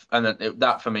yeah, and then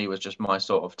that for me was just my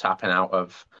sort of tapping out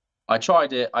of. I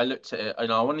tried it, I looked at it,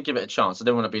 and I want to give it a chance. I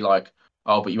didn't want to be like,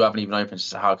 oh, but you haven't even opened it,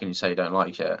 so how can you say you don't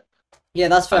like it? Yeah,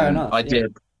 that's fair And enough. I Yeah,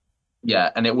 did,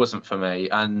 yeah, and it wasn't for me.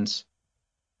 And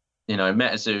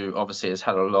MetaZoo obviously has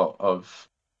had a lot of.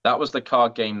 That was the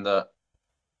card game that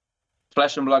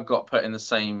Flesh and Blood got put in the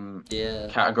same yeah,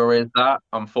 category as that,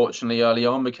 unfortunately, early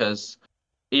on, because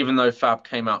even though Fab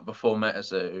came out before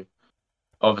MetaZoo,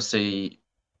 obviously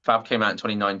Fab came out in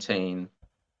 2019,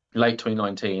 late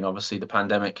 2019, obviously the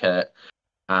pandemic hit,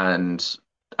 and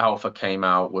Alpha came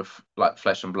out with like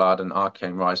Flesh and Blood and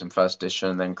Arcane Rising first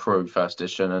edition, then Crew first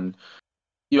edition, and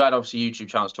you had obviously YouTube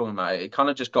channels talking about it. It kind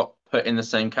of just got put in the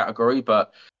same category,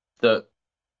 but the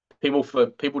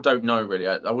people don't know really.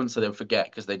 I wouldn't say they'll forget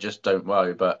because they just don't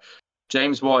know. But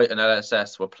James White and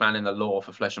LSS were planning the lore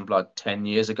for Flesh and Blood 10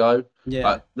 years ago.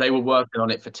 yeah, They were working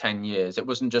on it for 10 years. It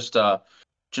wasn't just do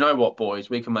you know what, boys?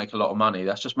 We can make a lot of money.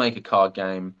 Let's just make a card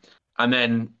game. And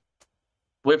then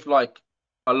with like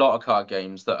a lot of card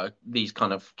games that are these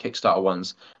kind of Kickstarter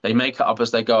ones, they make it up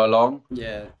as they go along.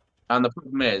 yeah, And the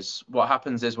problem is, what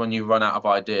happens is when you run out of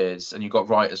ideas and you've got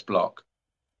writer's block,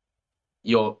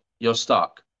 you're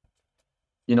stuck.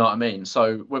 You know what I mean?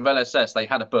 So with LSS, they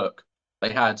had a book.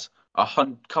 They had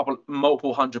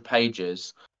multiple hundred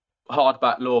pages,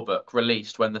 hardback lore book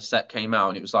released when the set came out.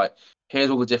 And it was like, here's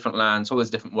all the different lands, all these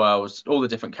different worlds, all the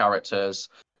different characters.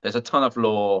 There's a ton of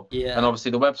lore. And yeah,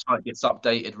 obviously the website gets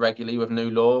updated regularly with new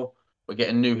lore. We're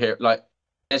getting new here. Like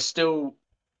there's still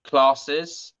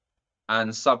classes and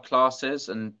subclasses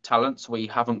and talents we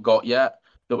haven't got yet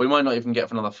that we might not even get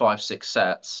for another 5, 6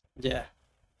 sets. yeah,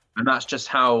 And that's just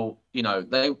how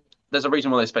there's a reason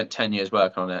why they spent 10 years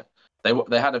working on it.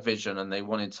 They had a vision and they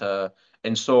wanted to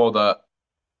ensure that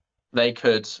they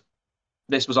could.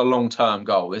 This was a long term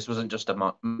goal. This wasn't just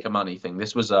a money thing.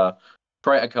 This was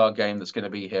create a card game that's going to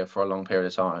be here for a long period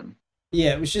of time.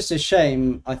 Yeah, it was just a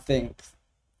shame, I think,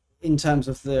 in terms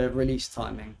of the release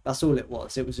timing. That's all it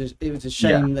was. It was a Yeah,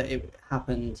 shame that it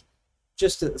happened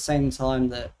just at the same time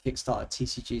that Kickstarter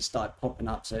TCG started popping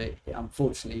up. So it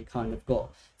unfortunately kind of got,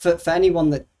 for anyone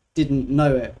that didn't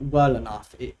know it well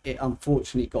enough, it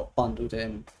unfortunately got bundled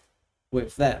in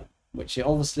with them, which it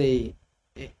obviously,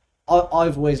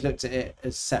 I've always looked at it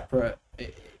as separate.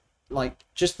 Like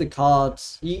just the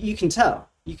cards, you can tell.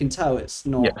 You can tell it's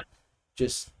yeah, not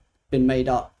just been made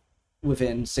up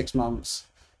within 6 months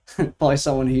by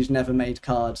someone who's never made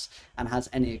cards and has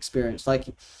any experience. Like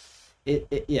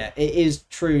yeah, it is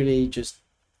truly just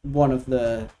one of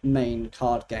the main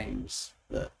card games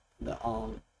that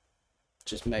aren't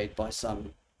just made by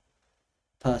some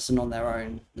person on their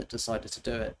own that decided to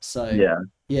do it. So yeah.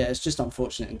 yeah, it's just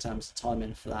unfortunate in terms of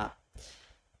timing for that.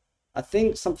 I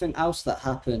think something else that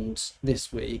happened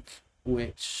this week,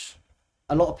 which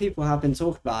a lot of people have been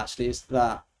talking about actually, is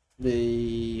that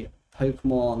the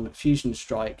Pokemon Fusion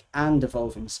Strike and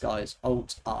Evolving Skies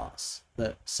alt arts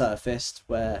that surfaced,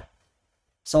 where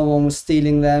someone was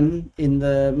stealing them in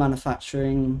the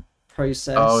manufacturing Oh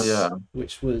process, yeah,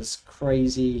 which was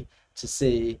crazy to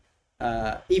see.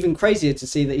 Even crazier to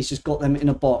see that he's just got them in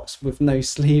a box with no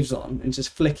sleeves on and just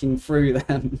flicking through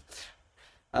them.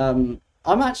 I'm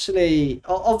actually,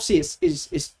 obviously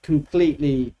it's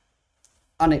completely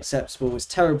unacceptable. It's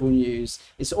terrible news.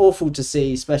 It's awful to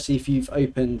see, especially if you've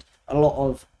opened a lot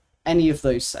of any of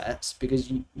those sets,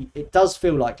 because it does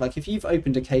feel like if you've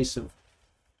opened a case of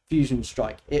Fusion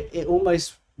Strike, it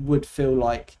almost would feel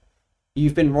like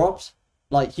you've been robbed.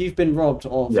 Like you've been robbed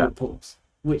of yeah. your pools,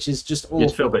 which is just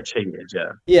You'd feel a awful. bit cheated,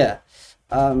 yeah. Yeah.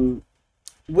 Um,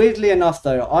 Weirdly enough,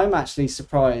 though, I'm actually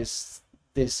surprised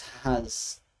this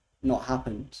has not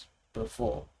happened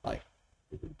before. Like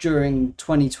during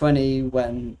 2020,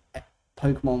 when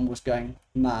Pokemon was going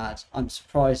mad, I'm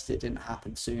surprised it didn't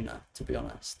happen sooner, to be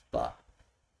honest. But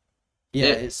yeah,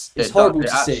 It it's it does. horrible It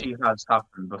to see. actually has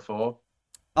happened before.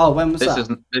 Oh, when was This that?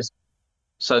 isn't this.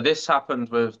 So this happened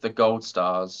with the Gold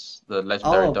Stars, the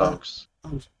legendary Oh, dogs.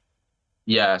 oh,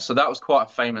 Yeah, so that was quite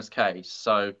a famous case.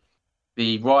 So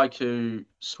the Raikou,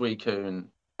 Suicune,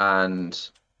 and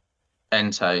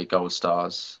Entei Gold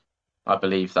Stars, I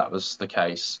believe that was the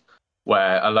case,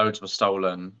 where a loads were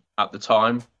stolen at the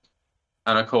time.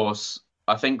 And of course,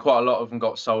 I think quite a lot of them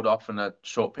got sold off in a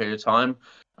short period of time.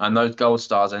 And those Gold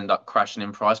Stars ended up crashing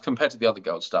in price compared to the other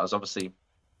Gold Stars. Obviously,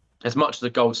 as much as a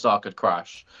Gold Star could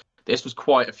crash, this was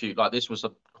quite a few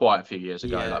years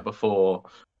ago, yeah, like before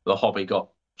the hobby got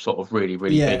sort of really,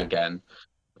 really big yeah, again.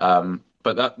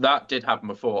 But that did happen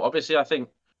before. Obviously, I think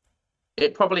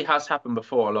it probably has happened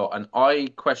before a lot, and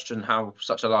I question how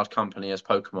such a large company as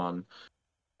Pokemon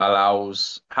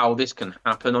allows how this can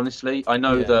happen. Honestly, I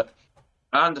know yeah. that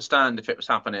I understand if it was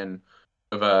happening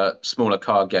with a smaller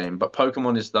card game, but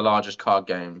Pokemon is the largest card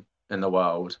game in the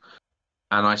world,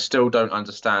 and I still don't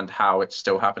understand how it's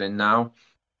still happening now.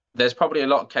 There's probably a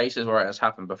lot of cases where it has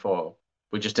happened before.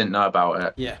 We just didn't know about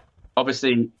it. Yeah,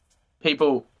 Obviously,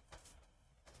 people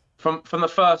from the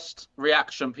first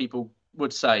reaction people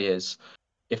would say is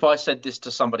if I said this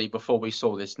to somebody before we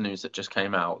saw this news that just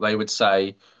came out, they would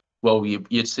say, "Well,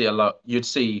 you'd see a lot. You'd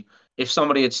see if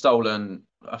somebody had stolen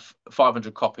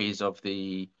 500 copies of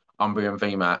the Umbreon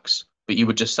VMAX, but you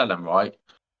would just sell them, right?"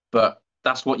 But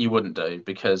that's what you wouldn't do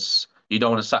because you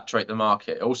don't want to saturate the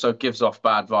market. It also gives off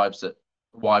bad vibes that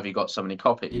why have you got so many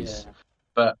copies? yeah,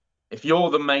 But if you're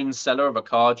the main seller of a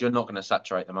card, you're not going to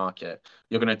saturate the market.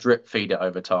 You're going to drip feed it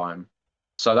over time.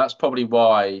 So that's probably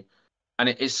why, and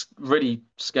it is really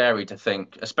scary to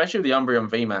think, especially with the Umbreon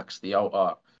VMAX, the alt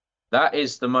art. That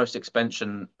is the most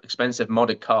expensive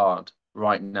modded card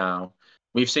right now.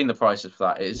 We've seen the prices for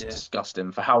that. It is yeah.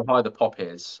 disgusting for how high the pop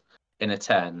is in a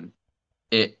 10.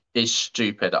 It is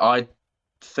stupid. I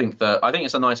think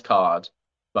it's a nice card,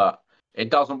 but it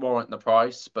doesn't warrant the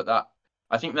price. But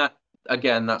I think that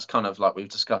again, that's kind of like we've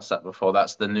discussed that before.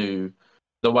 That's the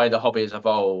way the hobby has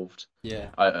evolved Yeah,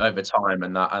 over time,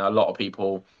 and a lot of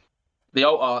people, the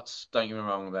alt arts. Don't get me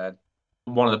wrong, they're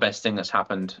one of the best thing that's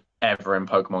happened ever in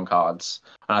Pokemon cards,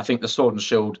 and I think the Sword and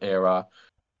Shield era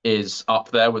is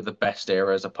up there with the best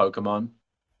eras of Pokemon.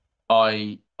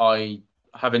 I've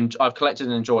collected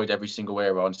and enjoyed every single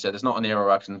era. Honestly, there's not an era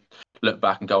where I can look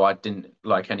back and go, I didn't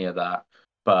like any of that.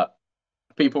 But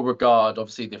people regard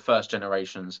obviously the first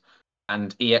generations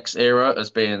and EX era as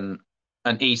being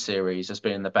an E series as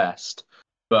being the best.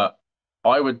 But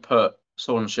I would put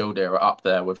Sword and Shield era up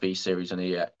there with V series and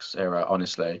EX era.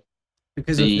 Honestly,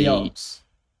 because of the the odds.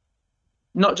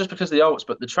 not just because of the ults,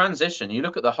 but the transition. You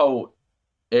look at the whole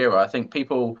era. I think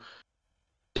people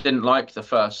didn't like the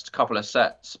first couple of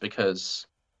sets because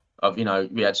of,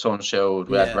 we had Sword and Shield,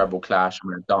 we had Yeah, Rebel Clash, and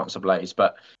we had Dance Ablaze.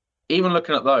 But even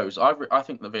looking at those, I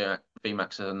think the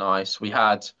VMAXs are nice. We've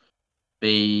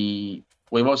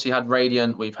obviously had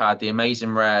Radiant, we've had the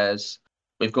Amazing Rares,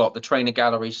 we've got the Trainer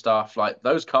Gallery stuff. Like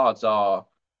those cards are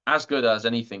as good as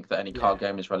anything that any yeah, card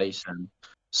game is releasing.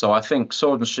 So I think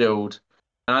Sword and Shield,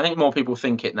 and I think more people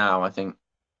think it now. I think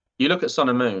you look at Sun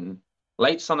and Moon.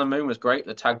 Late Sun and Moon was great,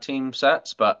 the tag team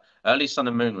sets, but early Sun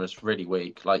and Moon was really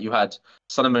weak. Like you had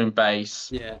Sun and Moon base,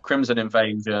 yeah. Crimson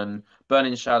Invasion,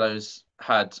 Burning Shadows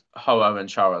had Ho-Oh and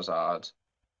Charizard.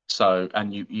 So,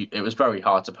 and it was very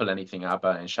hard to pull anything out of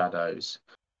Burning Shadows.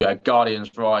 You had Guardians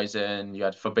Rising, you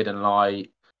had Forbidden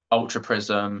Light, Ultra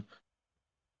Prism.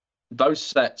 Those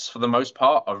sets, for the most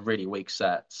part, are really weak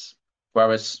sets.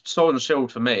 Whereas Sword and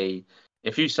Shield, for me,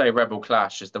 if you say Rebel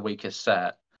Clash is the weakest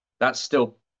set, that's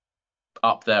still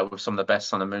up there with some of the best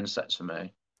Sun and Moon sets for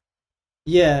me.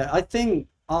 Yeah, I think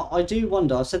I do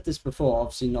wonder. I've said this before,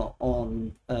 obviously not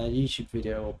on a YouTube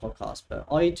video or podcast, but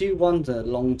I do wonder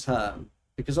long term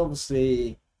because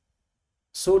obviously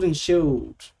Sword and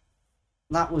Shield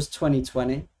that was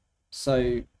 2020,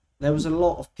 so there was a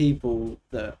lot of people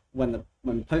that when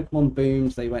Pokemon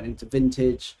boomed, they went into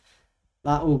vintage.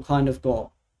 That all kind of got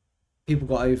people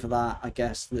got over that. I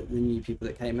guess the new people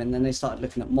that came in, then they started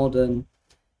looking at modern.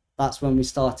 That's when we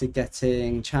started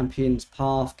getting Champions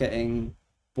Path getting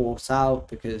bought out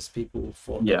because people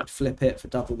thought they Yeah. could flip it for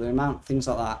double the amount, things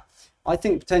like that. I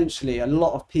think potentially a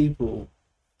lot of people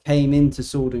came into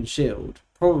Sword and Shield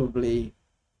probably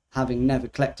having never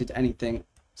collected anything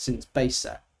since base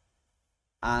set.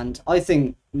 And I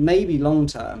think maybe long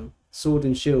term, Sword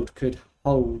and Shield could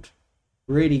hold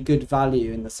really good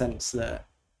value in the sense that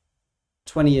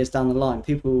 20 years down the line,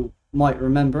 people might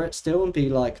remember it still and be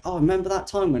like, oh, remember that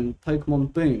time when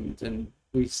Pokemon boomed and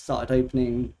we started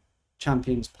opening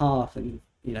Champions Path and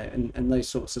and those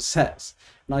sorts of sets.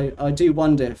 And I do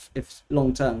wonder if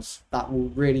long terms that will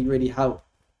really help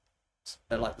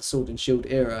like the Sword and Shield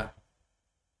era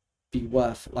be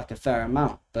worth like a fair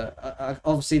amount. But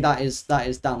obviously that is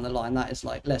Yeah, down the line. That is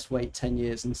like, let's wait 10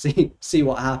 years and see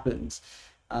what happens.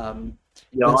 yeah,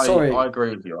 But I sorry,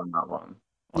 agree with you on that one,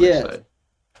 yeah, honestly.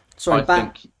 sorry, I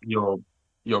back. think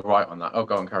you're right on that. Oh,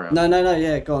 go on, carry on. No,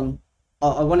 yeah, go on.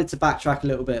 I wanted to backtrack a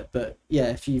little bit, but yeah,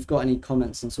 if you've got any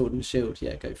comments on Sword and Shield,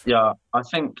 yeah, go for it. Yeah, I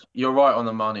think you're right on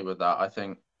the money with that. I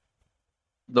think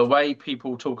the way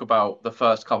people talk about the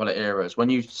first couple of eras, when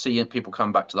you see people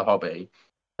come back to the hobby,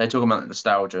 they talk about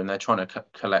nostalgia and they're trying to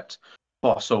collect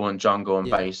Fossil and Jungle and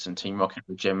Yeah, Base and Team Rocket,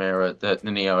 the Gym era, the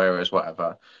Neo eras,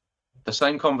 whatever. The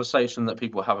same conversation that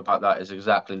people have about that is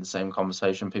exactly the same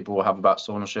conversation people will have about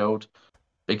Sword and Shield,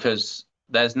 because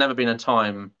there's never been a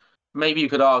time. Maybe you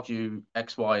could argue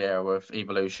XY era with yeah,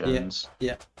 evolutions.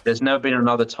 yeah. There's never been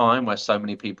another time where so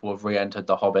many people have re-entered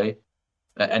the hobby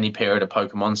at any period of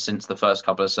Pokemon since the first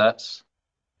couple of sets.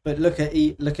 But look at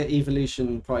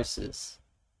evolution prices.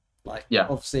 Like Yeah,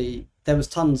 obviously there was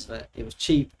tons of it. It was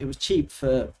cheap. It was cheap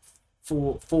for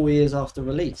 4 years after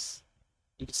release.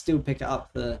 You could still pick it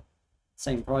up for the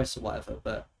same price or whatever.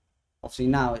 But obviously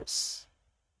now it's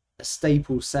a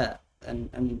staple set,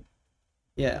 and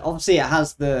yeah, obviously it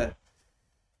has the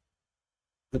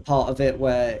part of it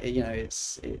where it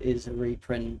is a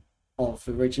reprint of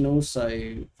originals, so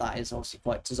that is obviously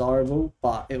quite desirable.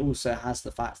 But it also has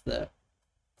the fact that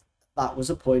that was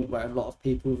a point where a lot of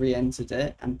people re-entered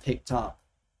it and picked up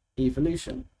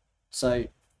evolution. So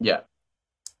yeah,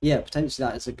 yeah, potentially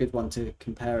that is a good one to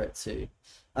compare it to.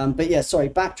 But yeah, sorry,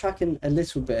 backtracking a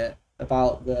little bit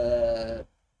about the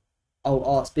old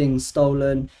arts being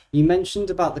stolen. You mentioned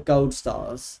about the gold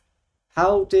stars.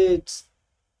 How did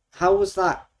how was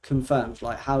that confirmed?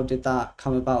 Like, how did that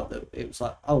come about that it was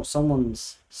like, oh,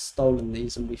 someone's stolen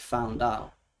these and we found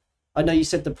out? I know you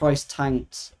said the price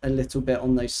tanked a little bit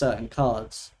on those certain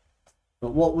cards,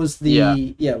 but what was yeah.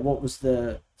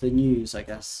 the news, I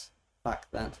guess, back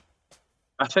then?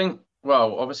 I think,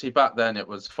 well, obviously back then it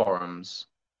was forums,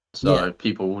 Yeah, so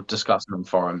people discussing on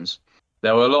forums.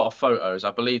 There were a lot of photos.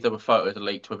 I believe there were photos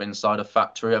leaked with inside a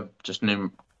factory of just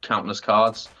countless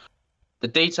cards. The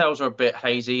details are a bit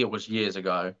hazy. It was years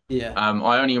ago. yeah,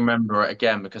 I only remember it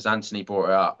again because Anthony brought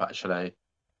it up actually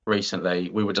recently.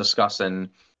 We were discussing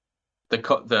the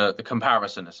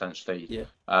comparison essentially. yeah,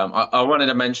 I wanted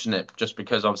to mention it just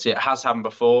because obviously it has happened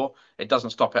before. It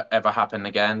doesn't stop it ever happening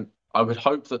again. I would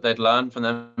hope that they'd learn from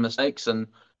their mistakes, and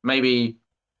maybe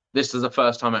this is the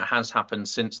first time it has happened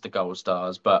since the Gold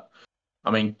Stars. But I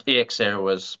mean, EX era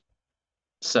was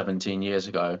 17 years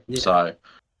ago, yeah, so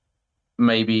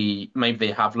maybe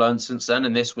they have learned since then,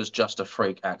 and this was just a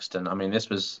freak accident. I mean, this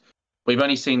was we've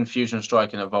only seen Fusion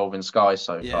Strike and Evolving Sky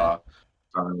so Yeah.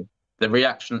 far. The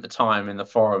reaction at the time in the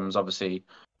forums, obviously,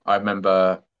 I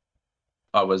remember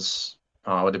I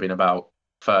would have been about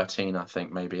 13, I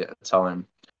think, maybe at the time.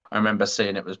 I remember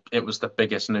seeing it was the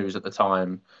biggest news at the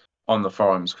time on the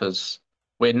forums because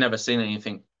we had never seen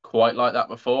anything quite like that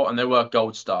before, and they were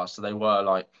gold stars, so they were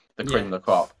like the cream Yeah. of the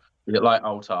crop. We look like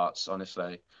alt arts,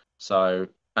 honestly. So,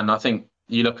 and I think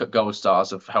you look at gold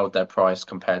stars have held their price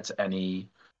compared to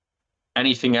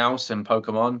anything else in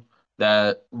Pokemon.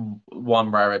 They're one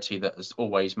rarity that has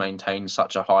always maintained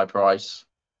such a high price.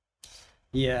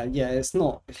 Yeah, yeah, it's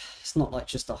not like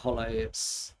just a hollow,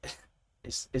 it's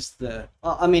the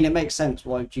I mean it makes sense.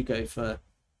 Why would you go for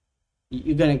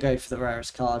you're going to go for the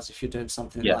rarest cards if you're doing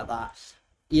something Yeah, like that.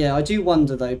 Yeah, I do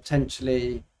wonder though,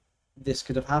 potentially this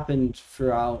could have happened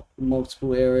throughout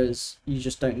multiple eras. You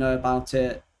just don't know about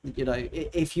it. You know,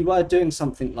 if you were doing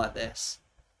something like this,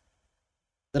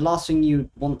 the last thing you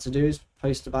want to do is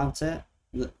post about it.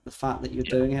 The fact that you're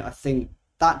yeah, doing it, I think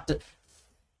that,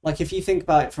 like, if you think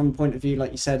about it from a point of view,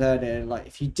 like you said earlier, like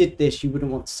if you did this, you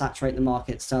wouldn't want to saturate the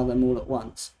market, sell them all at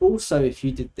once. Also, if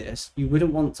you did this, you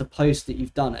wouldn't want to post that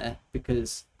you've done it,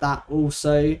 because that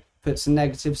also puts a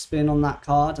negative spin on that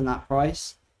card and that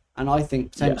price. And I think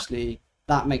yeah, potentially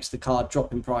that makes the card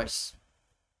drop in price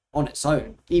on its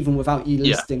own, even without you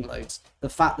yeah. listing loads. The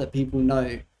fact that people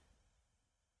know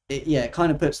it, yeah, it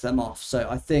kind of puts them off. So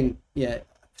I think, yeah,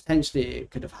 potentially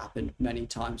it could have happened many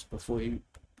times before you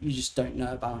just don't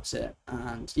know about it.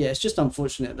 And yeah, it's just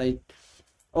unfortunate they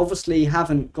obviously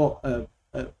haven't got a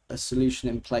solution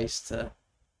in place to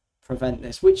prevent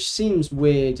this, which seems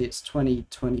weird. It's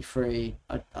 2023.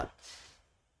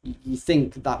 You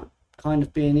think that would kind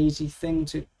of be an easy thing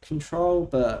to control,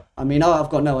 but I mean, I've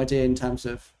got no idea in terms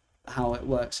of how it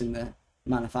works in the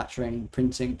manufacturing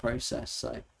printing process.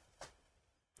 So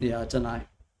yeah, I don't know.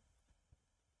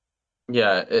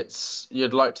 Yeah, it's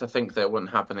you'd like to think that it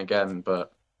wouldn't happen again,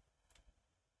 but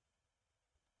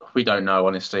we don't know,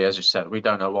 honestly. As you said, we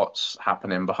don't know what's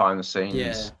happening behind the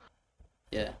Yeah, scenes.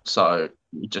 yeah, So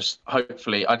you just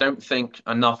hopefully, I don't think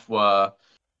enough were.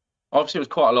 Obviously, it was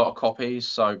quite a lot of copies,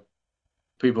 so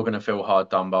people are going to feel hard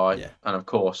done by. yeah, And of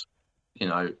course,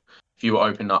 if you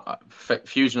open up,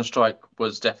 Fusion Strike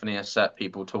was definitely a set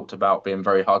people talked about being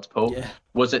very hard to pull. yeah,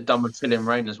 Was it done with Killing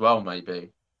Rain as well? Maybe.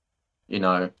 You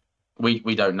know, we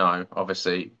don't know.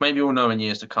 Obviously, maybe we'll know in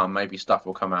years to come. Maybe stuff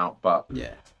will come out, but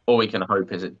yeah. all we can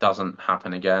hope is it doesn't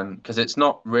happen again because it's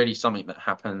not really something that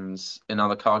happens in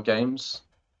other card games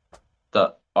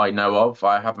that I know of.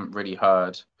 I haven't really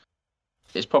heard.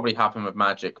 It's probably happened with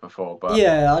Magic before, but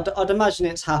Yeah, I'd imagine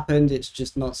it's happened. It's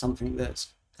just not something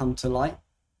that's come to light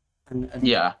and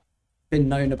yeah, been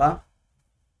known about,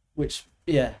 which,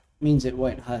 yeah, means it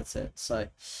won't hurt it. So,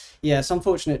 yeah, it's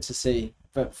unfortunate to see,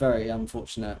 but very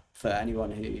unfortunate for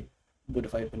anyone who would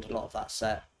have opened a lot of that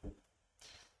set.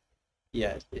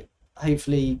 Yeah,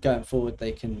 hopefully going forward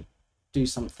they can do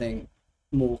something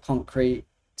more concrete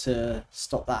to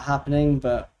stop that happening,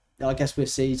 but I guess we'll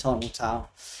see, time will tell.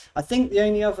 I think the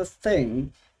only other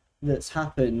thing that's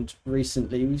happened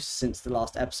recently since the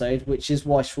last episode, which is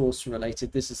why Schwartz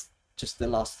related, this is just the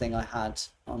last thing I had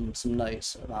on some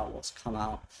notes about what's come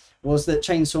out, was that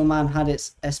Chainsaw Man had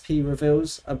its SP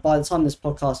reveals. By the time this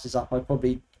podcast is up, I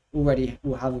probably already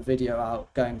will have a video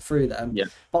out going through them. yeah.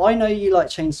 But I know you like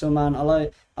Chainsaw Man.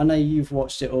 I know you've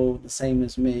watched it all the same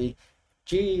as me.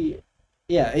 Do you,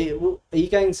 yeah, are you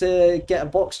going to get a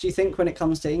box, do you think, when it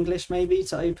comes to English, maybe,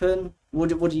 to open? What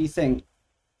do you think?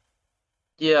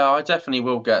 Yeah, I definitely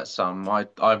will get some.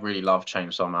 I really love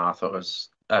Chainsaw Man. I thought it was.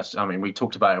 I mean, we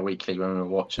talked about it weekly when we were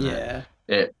watching it. Yeah,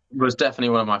 It was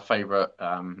definitely one of my favorite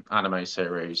anime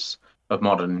series of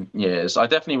modern years. I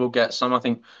definitely will get some. I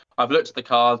think I've looked at the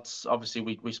cards. Obviously,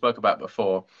 we spoke about it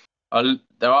before.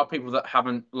 There are people that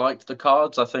haven't liked the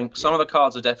cards. I think some yeah, of the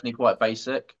cards are definitely quite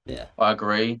basic. yeah. I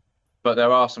agree, but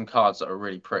there are some cards that are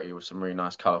really pretty with some really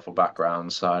nice, colourful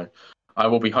backgrounds. So I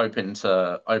will be hoping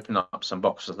to open up some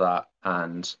boxes of that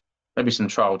and maybe some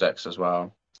trial decks as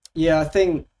well. Yeah, I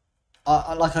think,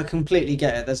 I completely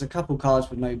get it. There's a couple cards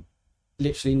with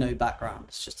literally no background.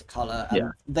 It's just a colour. Yeah,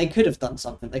 And they could have done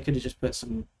something. They could have just put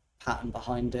some pattern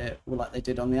behind it, or like they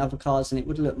did on the other cards, and it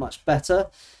would look much better.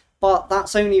 But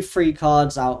that's only 3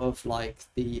 cards out of like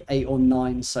the 8 or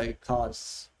 9 so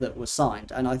cards that were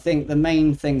signed. And I think the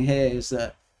main thing here is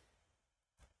that,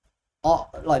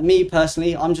 like me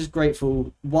personally, I'm just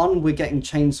grateful. 1, we're getting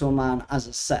Chainsaw Man as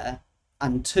a set,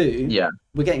 and 2, yeah,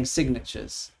 we're getting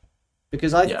signatures.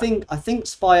 Because yeah, I think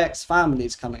Spy X Family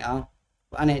is coming out,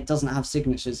 and it doesn't have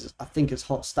signatures. I think it's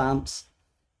hot stamps.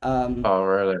 Oh,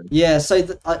 really? Yeah, so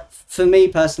for me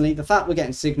personally, the fact we're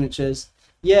getting signatures,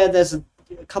 yeah, there's a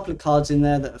couple of cards in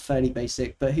there that are fairly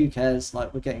basic, but who cares?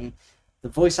 Like, we're getting the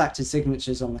voice acted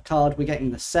signatures on the card, we're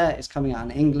getting the set, it's coming out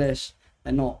in English,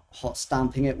 they're not hot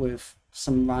stamping it with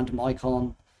some random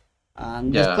icon.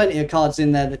 And there's Yeah. plenty of cards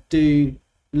in there that do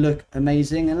look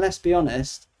amazing. And let's be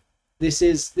honest, this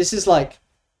is like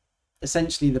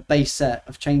essentially the base set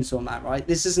of Chainsaw Man, right?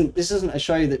 This isn't a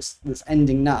show that's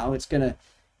ending now. It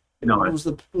No. was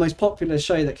the most popular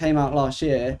show that came out last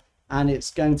year, and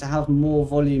it's going to have more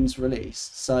volumes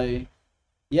released. So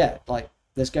yeah, like,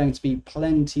 there's going to be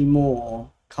plenty more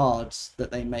cards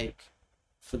that they make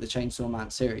for the Chainsaw Man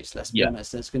series. Let's be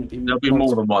honest, there's going to be There'll be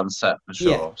more than one set for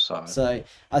sure. Yeah. So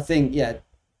I think, yeah, a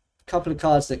couple of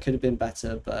cards that could have been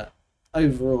better, but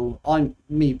overall,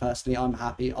 me personally, I'm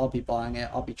happy. I'll be buying it.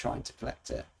 I'll be trying to collect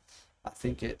it. I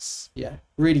think it's, yeah,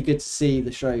 really good to see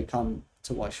the show come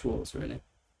to White Schwartz, really.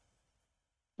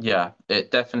 Yeah,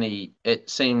 it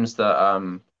seems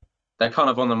that they're kind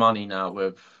of on the money now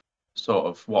with sort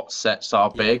of what sets are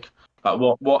Yeah. big, like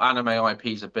what anime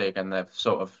IPs are big, and they're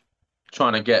sort of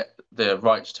trying to get the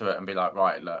rights to it and be like,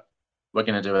 right, look, we're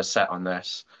going to do a set on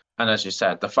this. And as you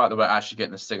said, the fact that we're actually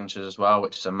getting the signatures as well,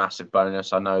 which is a massive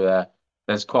bonus. I know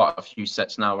there's quite a few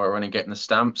sets now where we're only getting the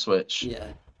stamps, which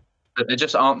Yeah. they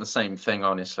just aren't the same thing,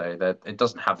 honestly. It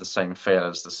doesn't have the same feel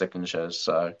as the signatures.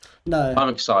 So No. I'm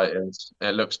excited.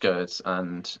 It looks good,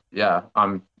 and yeah,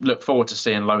 I'm look forward to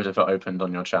seeing loads of it opened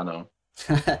on your channel.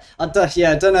 I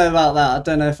don't know about that. I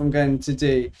don't know if I'm going to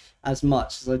do as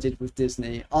much as I did with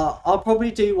Disney. I'll probably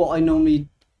do what I normally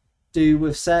do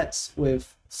with sets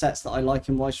that I like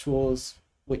in White Schwartz,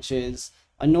 which is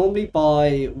I normally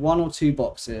buy 1 or 2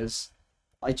 boxes.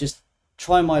 I just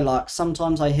try my luck.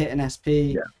 Sometimes I hit an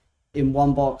SP in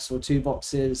 1 box or 2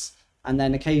 boxes, and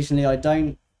then occasionally I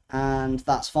don't, and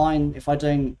that's fine. If I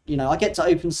don't, I get to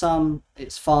open some,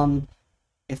 it's fun.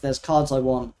 If there's cards I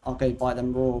want, I'll go buy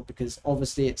them raw, because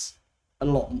obviously it's a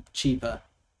lot cheaper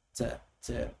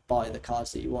to buy the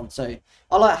cards that you want. So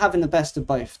I like having the best of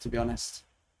both, to be honest.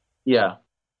 Yeah,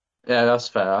 that's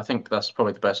fair. I think that's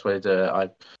probably the best way to do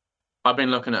it. I've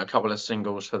been looking at a couple of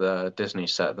singles for the Disney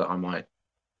set that I might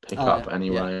pick up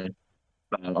anyway.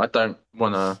 I don't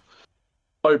want to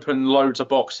open loads of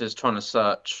boxes trying to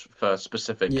search for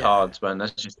specific cards when,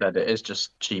 as you said, it is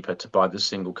just cheaper to buy the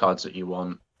single cards that you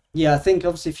want. Yeah, I think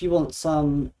obviously if you want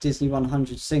some Disney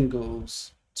 100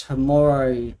 singles,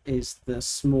 tomorrow is the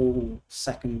small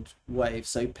second wave.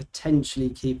 So potentially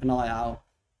keep an eye out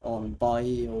on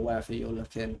Buy or wherever you're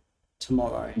looking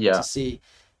tomorrow to see.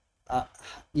 I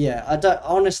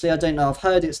don't know. I've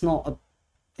heard it's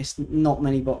not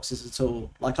many boxes at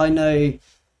all. Like, I know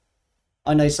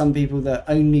some people that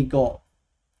only got,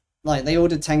 like, they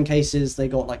ordered 10 cases, they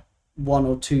got like 1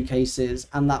 or 2 cases,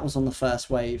 and that was on the first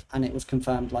wave, and it was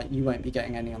confirmed like you won't be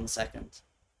getting any on the second.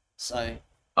 So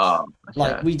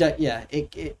like, we don't,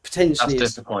 it potentially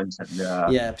that's disappointing.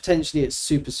 Potentially it's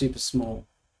super small,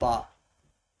 but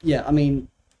yeah, I mean,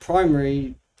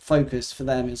 primary focus for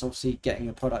them is obviously getting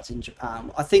the product in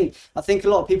Japan. I think a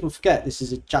lot of people forget this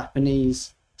is a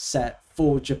Japanese set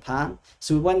for Japan,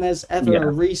 so when there's ever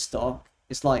a restock,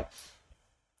 it's like,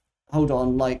 hold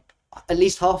on, like, at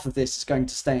least half of this is going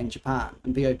to stay in Japan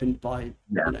and be opened by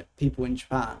people in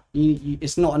Japan.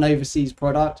 It's not an overseas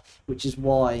product, which is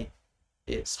why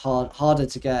it's harder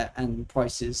to get, and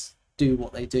prices do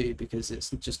what they do, because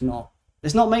it's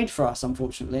not made for us,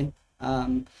 unfortunately.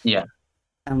 I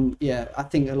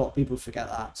think a lot of people forget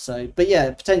that. So, but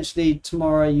yeah, potentially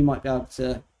tomorrow you might be able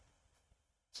to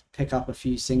pick up a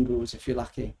few singles if you're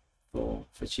lucky for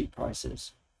cheap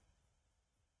prices.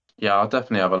 Yeah, I'll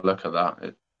definitely have a look at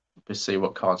that. To see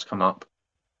what cards come up.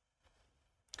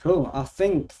 Cool. I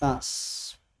think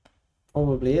that's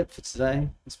probably it for today.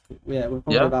 We're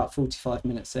probably about 45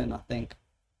 minutes in, I think.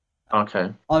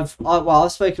 Okay. I've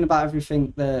spoken about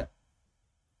everything that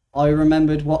I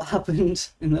remembered what happened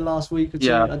in the last week or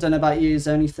two. I don't know about you. Is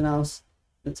there anything else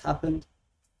that's happened?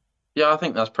 Yeah, I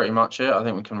think that's pretty much it. I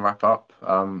think we can wrap up.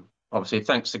 Obviously,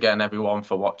 thanks again, everyone,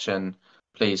 for watching.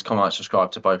 Please comment,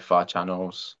 subscribe to both of our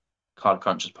channels. Card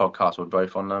Crunchers podcast, we're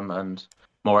both on them, and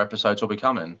more episodes will be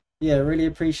coming. Yeah, really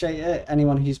appreciate it.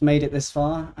 Anyone who's made it this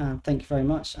far, thank you very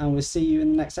much, and we'll see you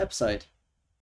in the next episode.